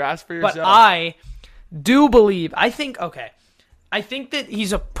yourself. Draft for yourself. But I do believe. I think that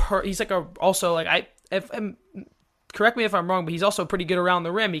he's correct me if I'm wrong, but he's also pretty good around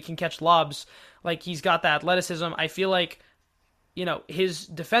the rim. He can catch lobs. Like he's got that athleticism. I feel like, his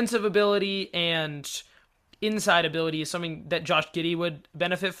defensive ability and inside ability is something that Josh Giddey would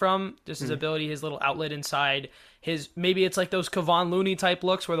benefit from. Just his ability, his little outlet inside. Maybe it's like those Kevon Looney type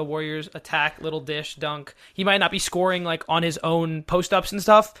looks where the Warriors attack, little dish, dunk. He might not be scoring like on his own post-ups and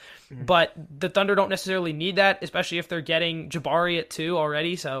stuff, but the Thunder don't necessarily need that, especially if they're getting Jabari at 2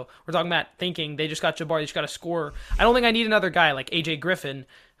 already. So we're talking about thinking they just got Jabari, they just got a scorer. I don't think I need another guy like AJ Griffin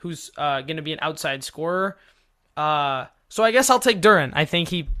who's going to be an outside scorer. So I guess I'll take Duran. I think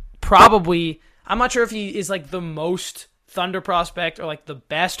he probably... I'm not sure if he is like the most Thunder prospect or like the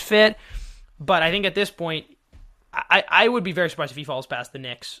best fit, but I think at this point, I would be very surprised if he falls past the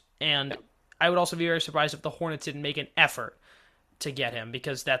Knicks, and I would also be very surprised if the Hornets didn't make an effort to get him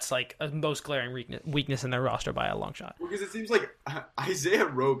because that's like a most glaring weakness in their roster by a long shot. Because it seems like Isaiah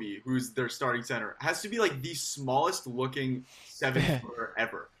Roby, who's their starting center, has to be like the smallest looking 7-footer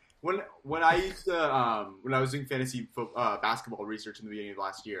ever. When I used to when I was doing fantasy basketball research in the beginning of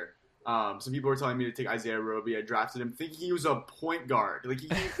last year. Some people were telling me to take Isaiah Roby. I drafted him thinking he was a point guard. Like he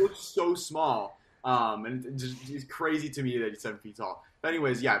looked so small, and it's crazy to me that he's 7 feet tall. But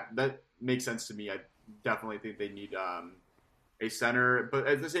anyways, yeah, that makes sense to me. I definitely think they need a center, but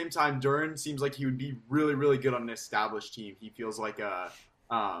at the same time, Duran seems like he would be really, really good on an established team. He feels like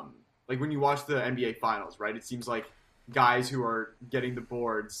like when you watch the NBA Finals, right? It seems like guys who are getting the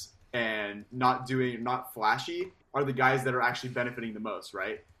boards and not flashy are the guys that are actually benefiting the most,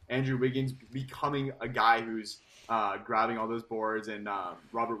 right? Andrew Wiggins becoming a guy who's grabbing all those boards, and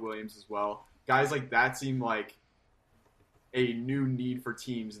Robert Williams as well. Guys like that seem like a new need for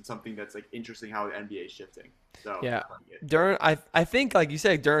teams and something that's like interesting how the NBA is shifting. So yeah, Duran. I think like you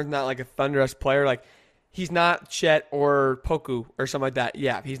said, Duran's not like a Thunderous player. Like he's not Chet or Poku or something like that.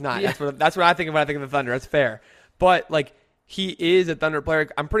 Yeah, he's not. Yeah. That's what I think of when I think of the Thunder. That's fair. But like he is a Thunder player.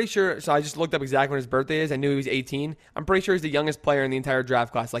 I'm pretty sure. So I just looked up exactly when his birthday is. I knew he was 18. I'm pretty sure he's the youngest player in the entire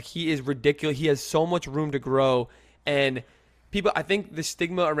draft class. Like he is ridiculous. He has so much room to grow. And people, I think the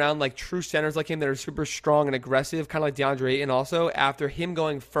stigma around like true centers like him that are super strong and aggressive, kind of like DeAndre Ayton also, after him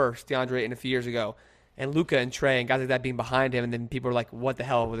going first, DeAndre Ayton a few years ago, and Luka and Trey and guys like that being behind him, and then people were like, what the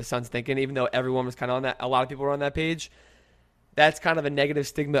hell were the Suns thinking? Even though everyone was kind of on that, a lot of people were on that page. that's kind of a negative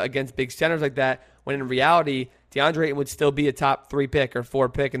stigma against big centers like that, when in reality, DeAndre Ayton would still be a top 3 pick or 4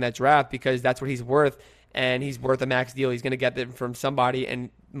 pick in that draft because that's what he's worth, and he's worth a max deal. He's going to get them from somebody, and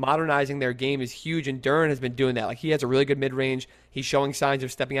modernizing their game is huge, and Duren has been doing that. Like, he has a really good mid-range. He's showing signs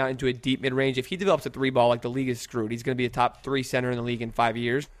of stepping out into a deep mid-range. If he develops a 3-ball, like, the league is screwed. He's going to be a top 3 center in the league in 5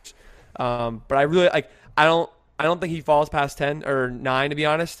 years. But I really, like, I don't think he falls past 10 or 9, to be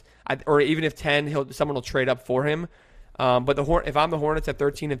honest. Or even if 10, someone will trade up for him. But if I'm the Hornets at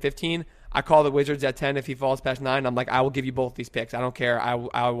 13 and 15, I call the Wizards at 10 if he falls past 9. I'm like, I will give you both these picks. I don't care.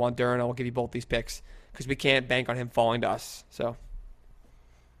 I want Duren. I will give you both these picks because we can't bank on him falling to us. So,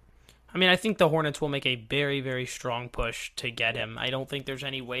 I mean, I think the Hornets will make a very, very strong push to get him. I don't think there's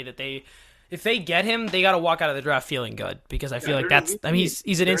any way that if they get him, they got to walk out of the draft feeling good because I feel like that's. I mean,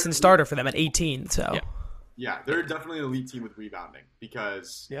 he's an instant starter for them at 18. So. Yeah, they're definitely an elite team with rebounding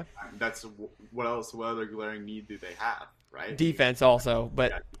because that's what other glaring need do they have, right? Defense also,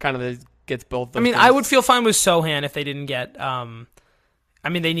 but kind of gets both. I mean, things. I would feel fine with Sochan if they didn't get. I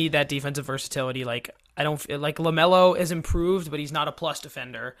mean, they need that defensive versatility. Like, I don't feel like LaMelo is improved, but he's not a plus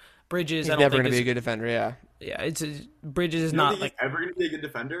defender. Bridges, he's never going to be a good defender. Yeah, Bridges is not like ever going to be a good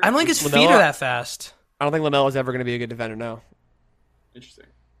defender. I don't think his feet are that fast. I don't think LaMelo is ever going to be a good defender. No. Interesting.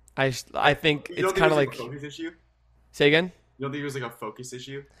 I think it's kind of like. A focus issue? Say again? You don't think it was like a focus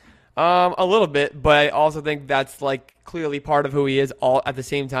issue? A little bit, but I also think that's like clearly part of who he is. All at the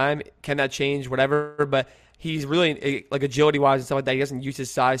same time, can that change? Whatever, but he's really like agility wise and stuff like that. He doesn't use his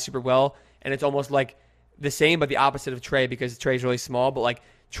size super well, and it's almost like the same but the opposite of Trey because Trey's really small. But like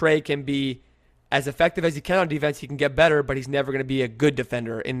Trey can be as effective as he can on defense. He can get better, but he's never going to be a good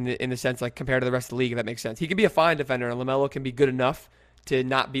defender in the sense like compared to the rest of the league. If that makes sense, he can be a fine defender, and LaMelo can be good enough to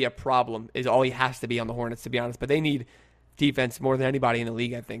not be a problem is all he has to be on the Hornets, to be honest. But they need defense more than anybody in the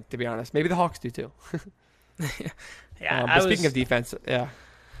league, I think, to be honest. Maybe the Hawks do too. But speaking of defense,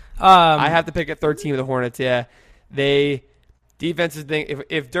 I have to pick at 13 with the Hornets. Yeah, defense is thing.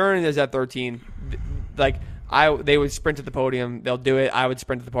 If Duren is at 13, like they would sprint to the podium. They'll do it. I would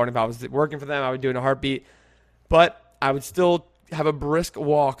sprint to the podium if I was working for them. I would do it in a heartbeat. But I would still have a brisk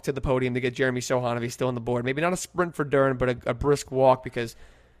walk to the podium to get Jeremy Sochan if he's still on the board. Maybe not a sprint for Duren, but a brisk walk because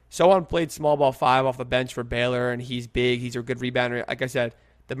Sochan played small ball 5 off the bench for Baylor, and he's big. He's a good rebounder. Like I said,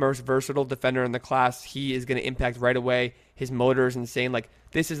 the most versatile defender in the class. He is going to impact right away. His motor is insane. Like,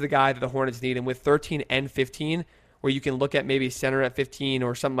 this is the guy that the Hornets need. And with 13 and 15, where you can look at maybe center at 15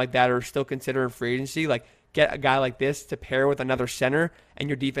 or something like that, or still consider free agency, like get a guy like this to pair with another center, and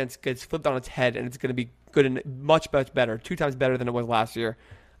your defense gets flipped on its head, and it's going to be good and much better, 2 times better than it was last year.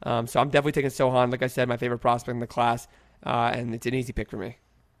 So I'm definitely taking Sochan. Like I said, my favorite prospect in the class, and it's an easy pick for me.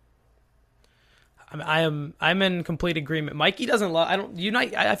 I'm in complete agreement. Mikey doesn't love. I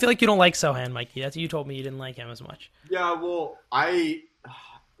feel like you don't like Sochan, Mikey. That's you told me you didn't like him as much. Yeah, well, okay.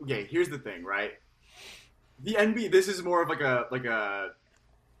 Here's the thing, right? The NBA. This is more of like a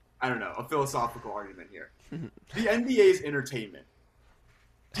I don't know, a philosophical argument here. The NBA is entertainment.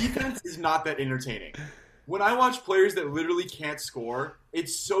 Defense is not that entertaining. When I watch players that literally can't score,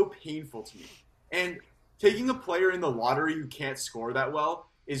 it's so painful to me. And taking a player in the lottery who can't score that well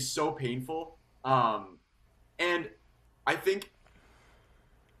is so painful. And I think,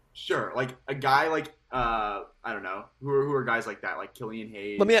 sure, like a guy like I don't know, who are guys like that, like Killian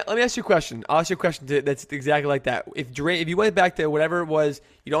Hayes. Let me ask you a question. I'll ask you a question that's exactly like that. If you went back to whatever it was,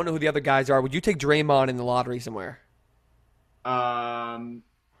 you don't know who the other guys are, would you take Draymond in the lottery somewhere?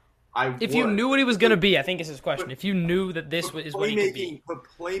 If you knew what he was going to be, I think is his question. If you knew that this is what he could be. But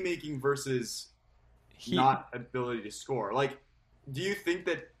playmaking versus not ability to score. Like, do you think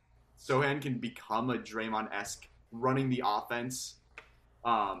that Sochan can become a Draymond-esque running the offense?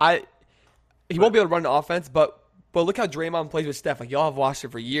 He won't be able to run the offense, but look how Draymond plays with Steph. Like, y'all have watched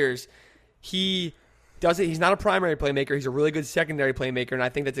it for years. He does it. He's not a primary playmaker. He's a really good secondary playmaker, and I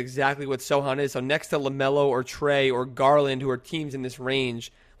think that's exactly what Sochan is. So next to LaMelo or Trey or Garland, who are teams in this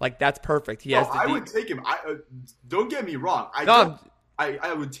range, like, that's perfect. I would take him. Don't get me wrong.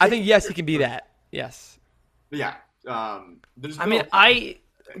 I would. I think yes, he can be that. Yes. Yeah. The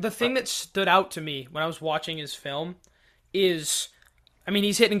thing that stood out to me when I was watching his film is, I mean,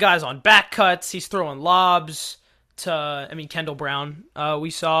 he's hitting guys on back cuts. He's throwing lobs to, Kendall Brown, we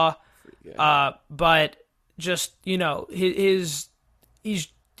saw. But just, he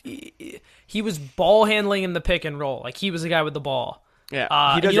was ball handling in the pick and roll. Like, he was the guy with the ball.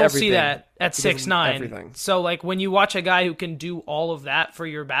 Yeah, he does you don't see that at 6'9". So, like, when you watch a guy who can do all of that for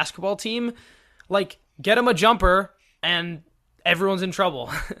your basketball team, like, get him a jumper and everyone's in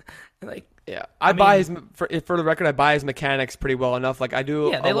trouble. I buy his for the record. I buy his mechanics pretty well enough. Like, I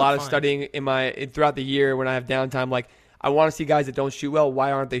do a lot of studying throughout the year when I have downtime. Like, I want to see guys that don't shoot well.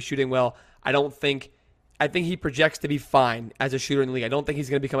 Why aren't they shooting well? I think he projects to be fine as a shooter in the league. I don't think he's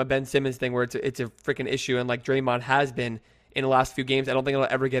going to become a Ben Simmons thing where it's a freaking issue, and like Draymond has been in the last few games. I don't think it'll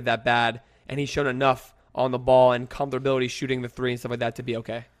ever get that bad, and he's shown enough on the ball and comfortability shooting the three and stuff like that to be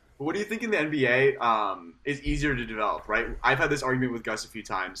okay. What do you think in the NBA is easier to develop, right? I've had this argument with Gus a few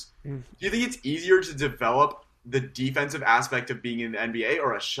times. Do you think it's easier to develop the defensive aspect of being in the NBA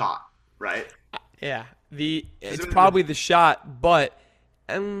or a shot, right? Yeah, it's probably the shot, but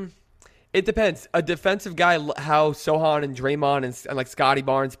it depends. A defensive guy, how Sohan and Draymond and like Scotty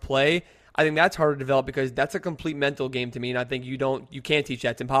Barnes play, I think that's harder to develop because that's a complete mental game to me, and I think you can't teach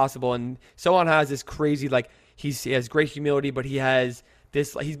that. It's impossible. And Sohan has this crazy, like he has great humility, but he has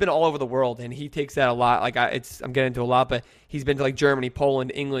this. He's been all over the world, and he takes that a lot. Like I'm getting into a lot, but he's been to like Germany,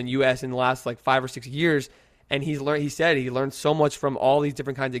 Poland, England, U.S. in the last like 5 or 6 years. And he said he learned so much from all these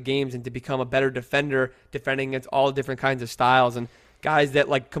different kinds of games and to become a better defender, defending against all different kinds of styles and guys that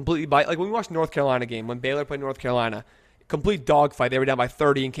like completely like when we watched North Carolina game, when Baylor played North Carolina, complete dogfight. They were down by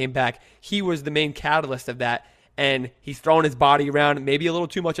 30 and came back. He was the main catalyst of that. And he's throwing his body around, maybe a little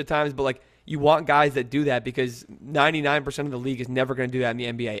too much at times, but like you want guys that do that because 99% of the league is never going to do that in the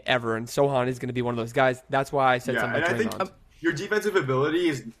NBA ever. And Sohan is going to be one of those guys. That's why I said something like Draymond. I think your defensive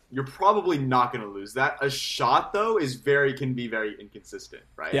ability you're probably not going to lose that. A shot though can be very inconsistent,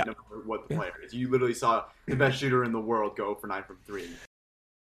 right? Yeah. No matter what the player is. You literally saw the best shooter in the world go for 9 from 3. So,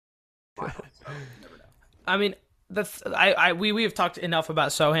 you never know. I mean, we have talked enough about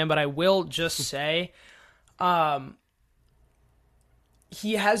Sohan, but I will just say,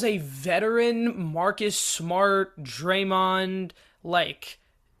 he has a veteran Marcus Smart, Draymond, like,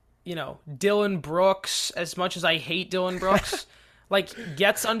 Dylan Brooks. As much as I hate Dylan Brooks, like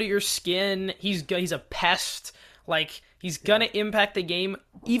gets under your skin. He's a pest. Like he's gonna impact the game,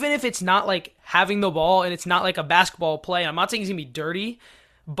 even if it's not like having the ball and it's not like a basketball play. I'm not saying he's gonna be dirty,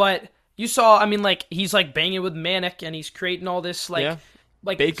 but you saw. I mean, like he's like banging with Manic and he's creating all this like. Yeah.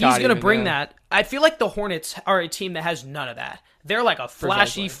 Like he's going to bring that. I feel like the Hornets are a team that has none of that. They're like a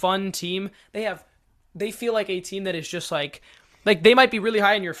flashy, fun team. They feel like a team that is just like they might be really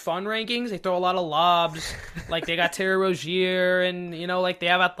high in your fun rankings. They throw a lot of lobs. Like they got Terry Rozier and like they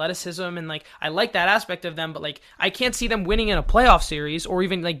have athleticism and like I like that aspect of them, but like I can't see them winning in a playoff series or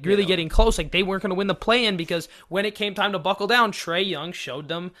even like really getting close. Like they weren't going to win the play-in because when it came time to buckle down, Trae Young showed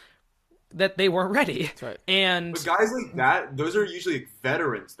them that they weren't ready. That's right. And but guys like that, those are usually like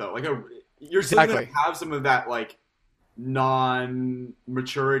veterans though. Like you're still gonna have some of that like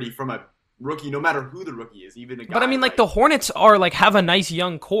non-maturity from a rookie, no matter who the rookie is, even a guy. But I mean, like the Hornets are like have a nice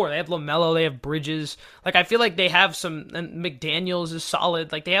young core. They have LaMelo, they have Bridges. Like I feel like they have some. And McDaniels is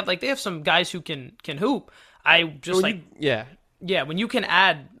solid. Like they have some guys who can hoop. I just Yeah, when you can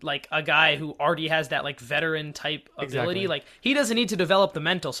add like a guy who already has that like veteran type ability, like he doesn't need to develop the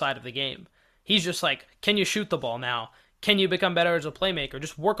mental side of the game. He's just like, can you shoot the ball now? Can you become better as a playmaker?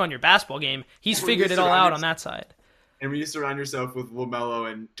 Just work on your basketball game. He's figured it all out on that side. And when you surround yourself with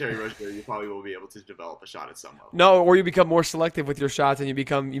LaMelo and Terry Rozier, you probably will be able to develop a shot at some level. No, or you become more selective with your shots and you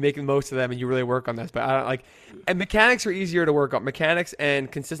make the most of them and you really work on this. But I don't like, and mechanics are easier to work on. Mechanics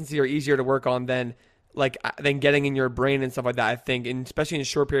and consistency are easier to work on than getting in your brain and stuff like that, I think, and especially in a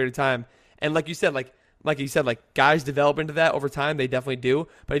short period of time. And like you said, guys develop into that over time. They definitely do.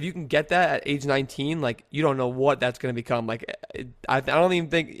 But if you can get that at age 19, like you don't know what that's going to become. Like I don't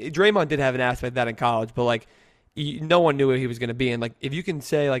even think Draymond did have an aspect of that in college, but like no one knew what he was going to be. And like if you can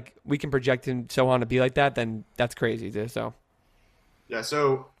say like we can project him Sohan to be like that, then that's crazy too. So yeah,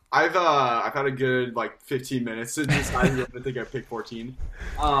 so I've had a good like 15 minutes to decide I think I picked 14.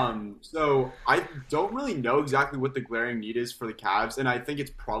 So I don't really know exactly what the glaring need is for the Cavs, and I think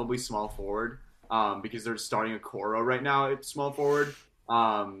it's probably small forward because they're starting a Okoro right now at small forward.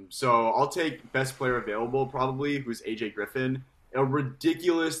 So I'll take best player available probably, who's AJ Griffin, a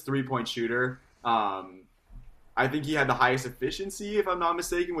ridiculous 3-point shooter. I think he had the highest efficiency, if I'm not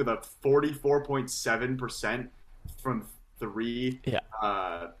mistaken, with a 44.7% from 3.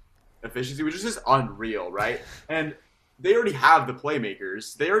 Yeah. Efficiency, which is just unreal, right? And they already have the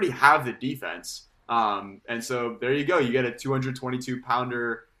playmakers. They already have the defense. And so there you go. You get a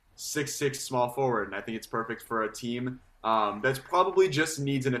 222-pounder, 6'6" small forward, and I think it's perfect for a team that's probably just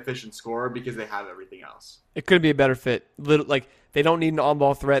needs an efficient scorer because they have everything else. It could be a better fit. They don't need an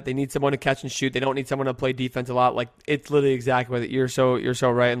on-ball threat. They need someone to catch and shoot. They don't need someone to play defense a lot. Like it's literally exactly what you're so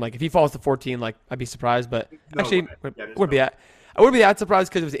right. And like if he falls to 14, like I'd be surprised, but I wouldn't be that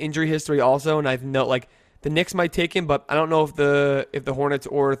surprised because of his injury history also. And I know like the Knicks might take him, but I don't know if the Hornets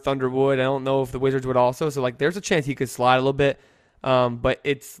or Thunder would. I don't know if the Wizards would also. So like there's a chance he could slide a little bit. But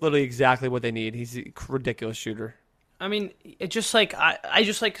it's literally exactly what they need. He's a ridiculous shooter. I mean, it just like I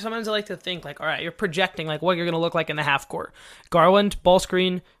just like sometimes I like to think like, all right, you're projecting like what you're gonna look like in the half court. Garland ball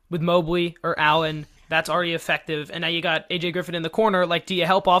screen with Mobley or Allen, that's already effective. And now you got AJ Griffin in the corner. Like, do you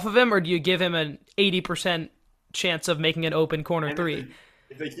help off of him or do you give him an 80% chance of making an open corner three?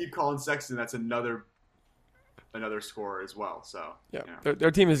 If they keep Colin Sexton, that's another scorer as well. So yeah,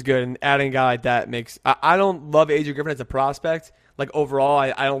 their team is good, and adding a guy like that makes. I don't love AJ Griffin as a prospect. Like overall,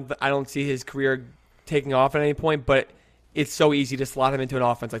 I don't see his career taking off at any point, but it's so easy to slot him into an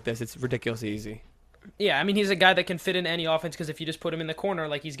offense like this. It's ridiculously easy. Yeah, I mean, he's a guy that can fit in any offense because if you just put him in the corner,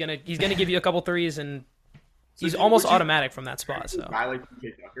 like he's gonna give you a couple threes, and he's almost automatic from that spot. So, a guy like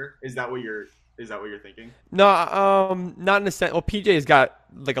PJ Tucker, is that what you're thinking? No, not in a sense. Well, PJ has got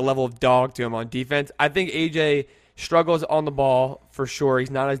like a level of dog to him on defense. I think AJ struggles on the ball for sure. He's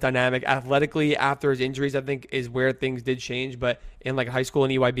not as dynamic athletically after his injuries. I think is where things did change, but in like high school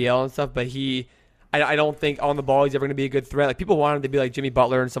and EYBL and stuff. But I don't think on the ball he's ever going to be a good threat. Like people want him to be like Jimmy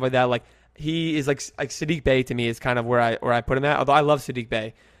Butler and stuff like that. Like he is like Sadiq Bey to me is kind of where I put him at. Although I love Sadiq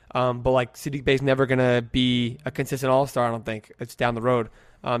Bey, but like Sadiq Bey's never going to be a consistent all-star. I don't think it's down the road.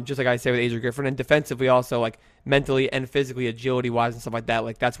 Just like I say with AJ Griffin, and defensively also like mentally and physically, agility-wise and stuff like that.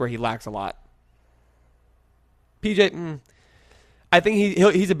 Like that's where he lacks a lot. PJ, I think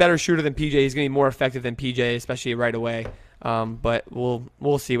he's a better shooter than PJ. He's going to be more effective than PJ, especially right away. But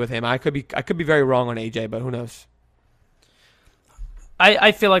we'll see with him. I could be very wrong on AJ, but who knows?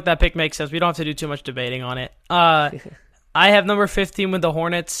 I feel like that pick makes sense. We don't have to do too much debating on it. I have number 15 with the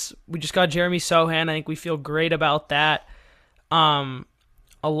Hornets. We just got Jeremy Sohan. I think we feel great about that.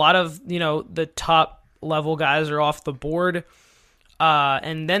 A lot of, the top level guys are off the board.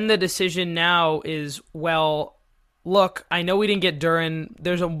 And then the decision now is, well, look, I know we didn't get Duren.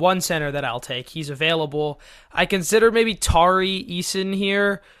 There's one center that I'll take. He's available. I consider maybe Tari Eason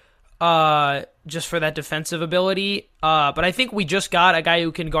here, just for that defensive ability. But I think we just got a guy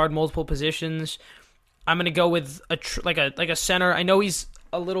who can guard multiple positions. I'm gonna go with a center. I know he's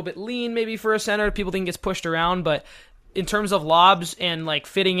a little bit lean maybe for a center. People think he gets pushed around, but in terms of lobs and like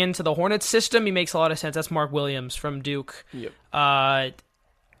fitting into the Hornets system, he makes a lot of sense. That's Mark Williams from Duke. Yep.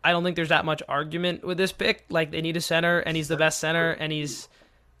 I don't think there's that much argument with this pick. Like, they need a center, and he's the best center, and he's...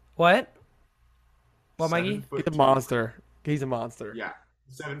 What? What, Mikey? He's a monster. He's a monster. Yeah.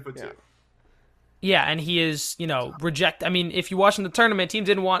 7'2". Yeah, and he is, I mean, if you watch in the tournament, teams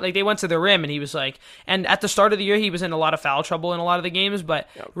didn't want... Like, they went to the rim, and he was like... And at the start of the year, he was in a lot of foul trouble in a lot of the games, but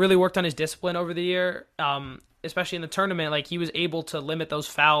really worked on his discipline over the year. Especially in the tournament, like he was able to limit those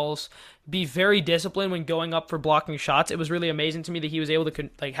fouls, be very disciplined when going up for blocking shots. It was really amazing to me that he was able to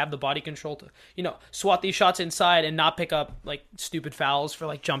have the body control to, swat these shots inside and not pick up like stupid fouls for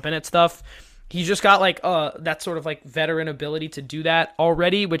like jumping at stuff. He's just got like that sort of like veteran ability to do that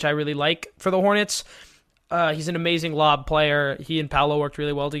already, which I really like for the Hornets. He's an amazing lob player. He and Paolo worked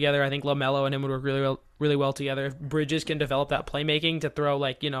really well together. I think LaMelo and him would work really well together. If Bridges can develop that playmaking to throw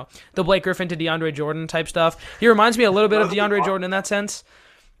like, the Blake Griffin to DeAndre Jordan type stuff. He reminds me a little bit of DeAndre Jordan in that sense.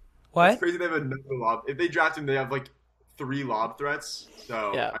 What? It's crazy they have another lob. If they draft him, they have like 3 lob threats.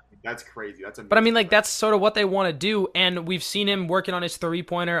 So yeah. I mean, that's crazy. That's amazing. But I mean, like that's sort of what they want to do, and we've seen him working on his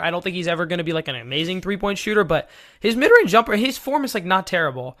 3-pointer. I don't think he's ever going to be like an amazing 3-point shooter, but his mid-range jumper, his form is like not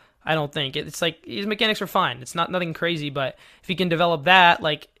terrible. I don't think it's like his mechanics are fine. It's nothing crazy, but if he can develop that,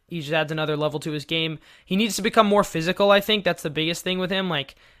 like he just adds another level to his game. He needs to become more physical. I think that's the biggest thing with him.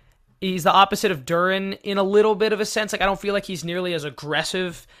 Like he's the opposite of Duren in a little bit of a sense. Like I don't feel like he's nearly as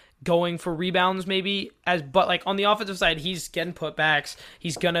aggressive going for rebounds but like on the offensive side, he's getting putbacks.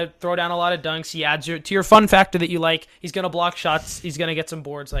 He's going to throw down a lot of dunks. He adds to your fun factor that you like. He's going to block shots. He's going to get some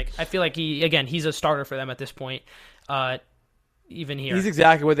boards. Like I feel like he's a starter for them at this point. Even here, he's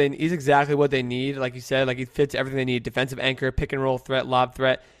exactly what they need. Like you said, like he fits everything they need: defensive anchor, pick and roll threat, lob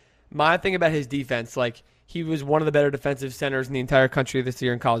threat. My thing about his defense, like he was one of the better defensive centers in the entire country this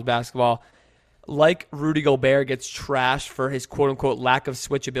year in college basketball. Like Rudy Gobert gets trashed for his quote unquote lack of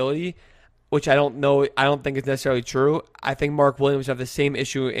switchability, which I don't think is necessarily true. I think Mark Williams have the same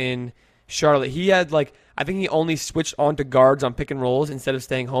issue in Charlotte. He had I think he only switched on to guards on pick and rolls instead of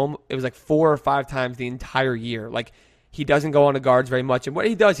staying home. It was like 4 or 5 times the entire year. Like he doesn't go on to guards very much, and what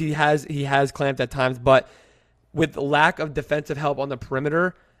he does, he has clamped at times, but with lack of defensive help on the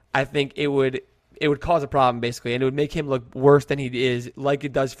perimeter, I think it would cause a problem basically, and it would make him look worse than he is, like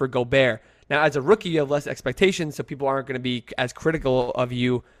it does for Gobert. Now, as a rookie, you have less expectations, so people aren't going to be as critical of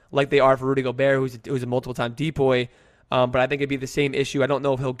you like they are for Rudy Gobert, who's a multiple-time depoy. But I think it'd be the same issue. I don't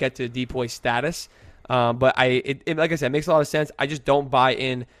know if he'll get to depoy status, but like I said, it makes a lot of sense. I just don't buy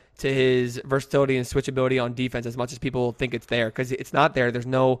in to his versatility and switchability on defense as much as people think it's there, because it's not there. There's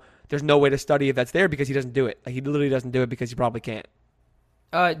no way to study if that's there because he doesn't do it. Like, he literally doesn't do it because he probably can't.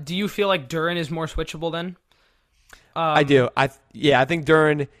 Do you feel like Duren is more switchable then? I do. I think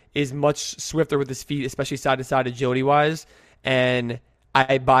Duren is much swifter with his feet, especially side-to-side agility-wise, and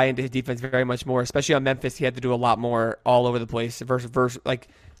I buy into his defense very much more, especially on Memphis. He had to do a lot more all over the place versus like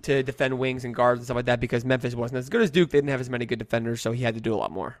to defend wings and guards and stuff like that, because Memphis wasn't as good as Duke. They didn't have as many good defenders, so he had to do a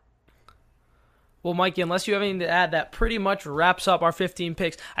lot more. Well, Mikey, unless you have anything to add, that pretty much wraps up our 15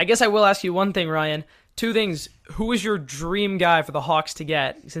 picks. I guess I will ask you one thing, Ryan. Two things. Who is your dream guy for the Hawks to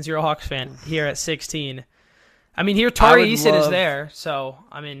get, since you're a Hawks fan, here at 16? I mean, here Tari Eason is there, so,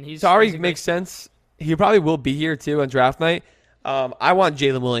 I mean, Tari makes sense. He probably will be here, too, on draft night. I want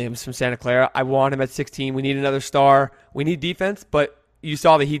Jalen Williams from Santa Clara. I want him at 16. We need another star. We need defense, but you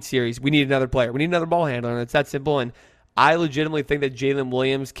saw the Heat series. We need another player. We need another ball handler, and it's that simple. And I legitimately think that Jalen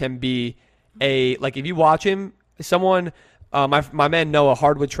Williams can be if you watch him, someone, my man Noah,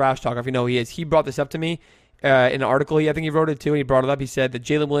 Hardwood Trash Talker, if you know who he is, he brought this up to me in an article. I think he wrote it too, and he brought it up. He said that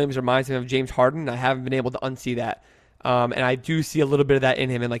Jalen Williams reminds him of James Harden. I haven't been able to unsee that. And I do see a little bit of that in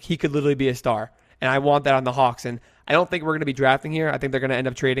him, and like, he could literally be a star. And I want that on the Hawks. And I don't think we're going to be drafting here. I think they're going to end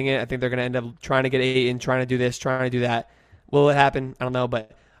up trading it. I think they're going to end up trying to get Ayton, trying to do this, trying to do that. Will it happen? I don't know,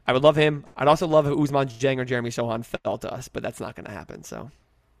 but I would love him. I'd also love if Ousmane Dieng or Jeremy Sohan fell to us, but that's not going to happen. So,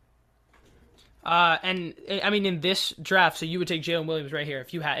 and I mean, in this draft, so you would take Jalen Williams right here.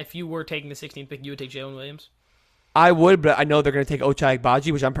 If you were taking the 16th pick, you would take Jalen Williams. I would, but I know they're going to take Ochai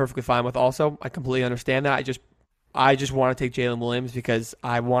Agbaji, which I'm perfectly fine with. Also, I completely understand that. I just want to take Jalen Williams because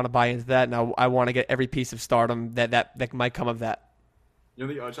I want to buy into that, and I want to get every piece of stardom that might come of that. You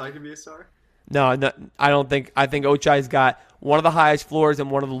don't think Ochai can be a star? No, I don't think. I think Ochai's got one of the highest floors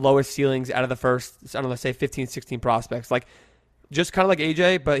and one of the lowest ceilings out of the first, I don't know, say 15, 16 prospects. Like, just kind of like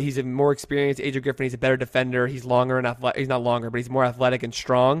AJ, but he's a more experienced. AJ Griffin, he's a better defender. He's longer and athletic. He's not longer, but he's more athletic and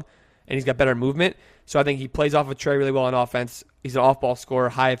strong, and he's got better movement. So I think he plays off of Trey really well on offense. He's an off-ball scorer,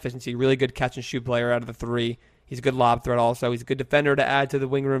 high efficiency, really good catch-and-shoot player out of the three. He's a good lob threat also. He's a good defender to add to the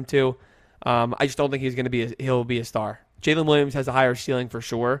wing room too. I just don't think he'll be a star. Jalen Williams has a higher ceiling for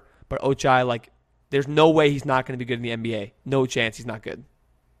sure, but Ochai, like, there's no way he's not going to be good in the NBA. No chance he's not good.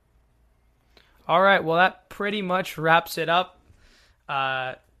 All right, well, that pretty much wraps it up.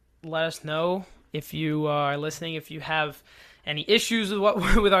 Let us know if you are listening, if you have any issues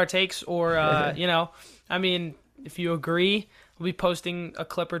with our takes, or I mean, if you agree. We'll be posting a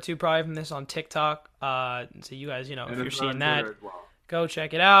clip or two probably from this on TikTok. So you guys, if you're seeing that, go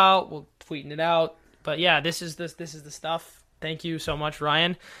check it out. We'll tweeting it out. But yeah, this is the stuff. Thank you so much,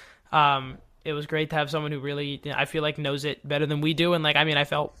 Ryan. It was great to have someone who really, I feel like, knows it better than we do. And like, I mean, I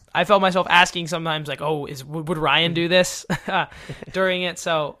felt myself asking sometimes, like, oh, would Ryan do this during it?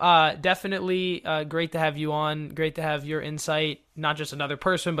 So definitely great to have you on. Great to have your insight, not just another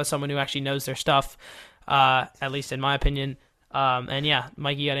person, but someone who actually knows their stuff. At least in my opinion. And yeah,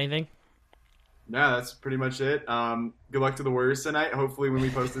 Mike, you got anything? Yeah, that's pretty much it. Good luck to the Warriors tonight. Hopefully when we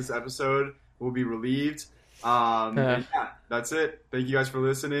post this episode, we'll be relieved. And yeah, that's it. Thank you guys for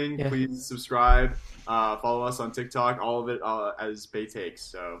listening. Yeah. Please subscribe, follow us on TikTok, all of it as Bay Takes.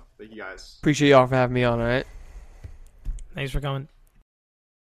 So thank you guys. Appreciate y'all for having me on, all right? Thanks for coming.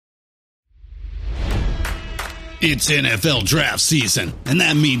 It's NFL draft season, and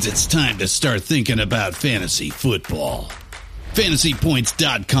that means it's time to start thinking about fantasy football.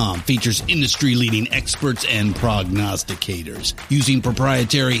 FantasyPoints.com features industry-leading experts and prognosticators using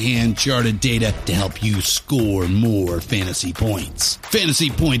proprietary hand-charted data to help you score more fantasy points.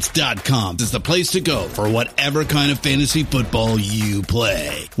 FantasyPoints.com is the place to go for whatever kind of fantasy football you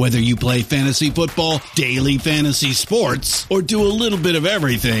play. Whether you play fantasy football, daily fantasy sports, or do a little bit of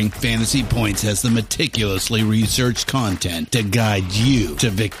everything, Fantasy Points has the meticulously researched content to guide you to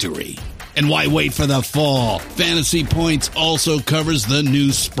victory. And why wait for the fall? Fantasy Points also covers the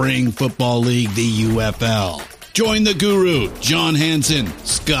new spring football league, the UFL. Join the guru, John Hansen,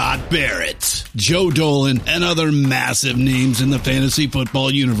 Scott Barrett, Joe Dolan, and other massive names in the fantasy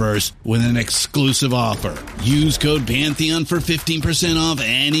football universe with an exclusive offer. Use code Pantheon for 15% off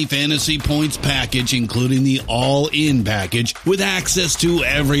any Fantasy Points package, including the all-in package, with access to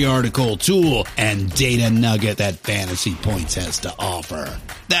every article, tool, and data nugget that Fantasy Points has to offer.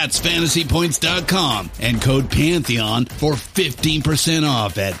 That's FantasyPoints.com and code Pantheon for 15%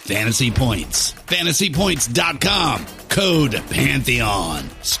 off at Fantasy Points. FantasyPoints.com, code Pantheon.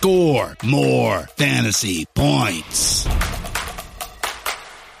 Score more fantasy points.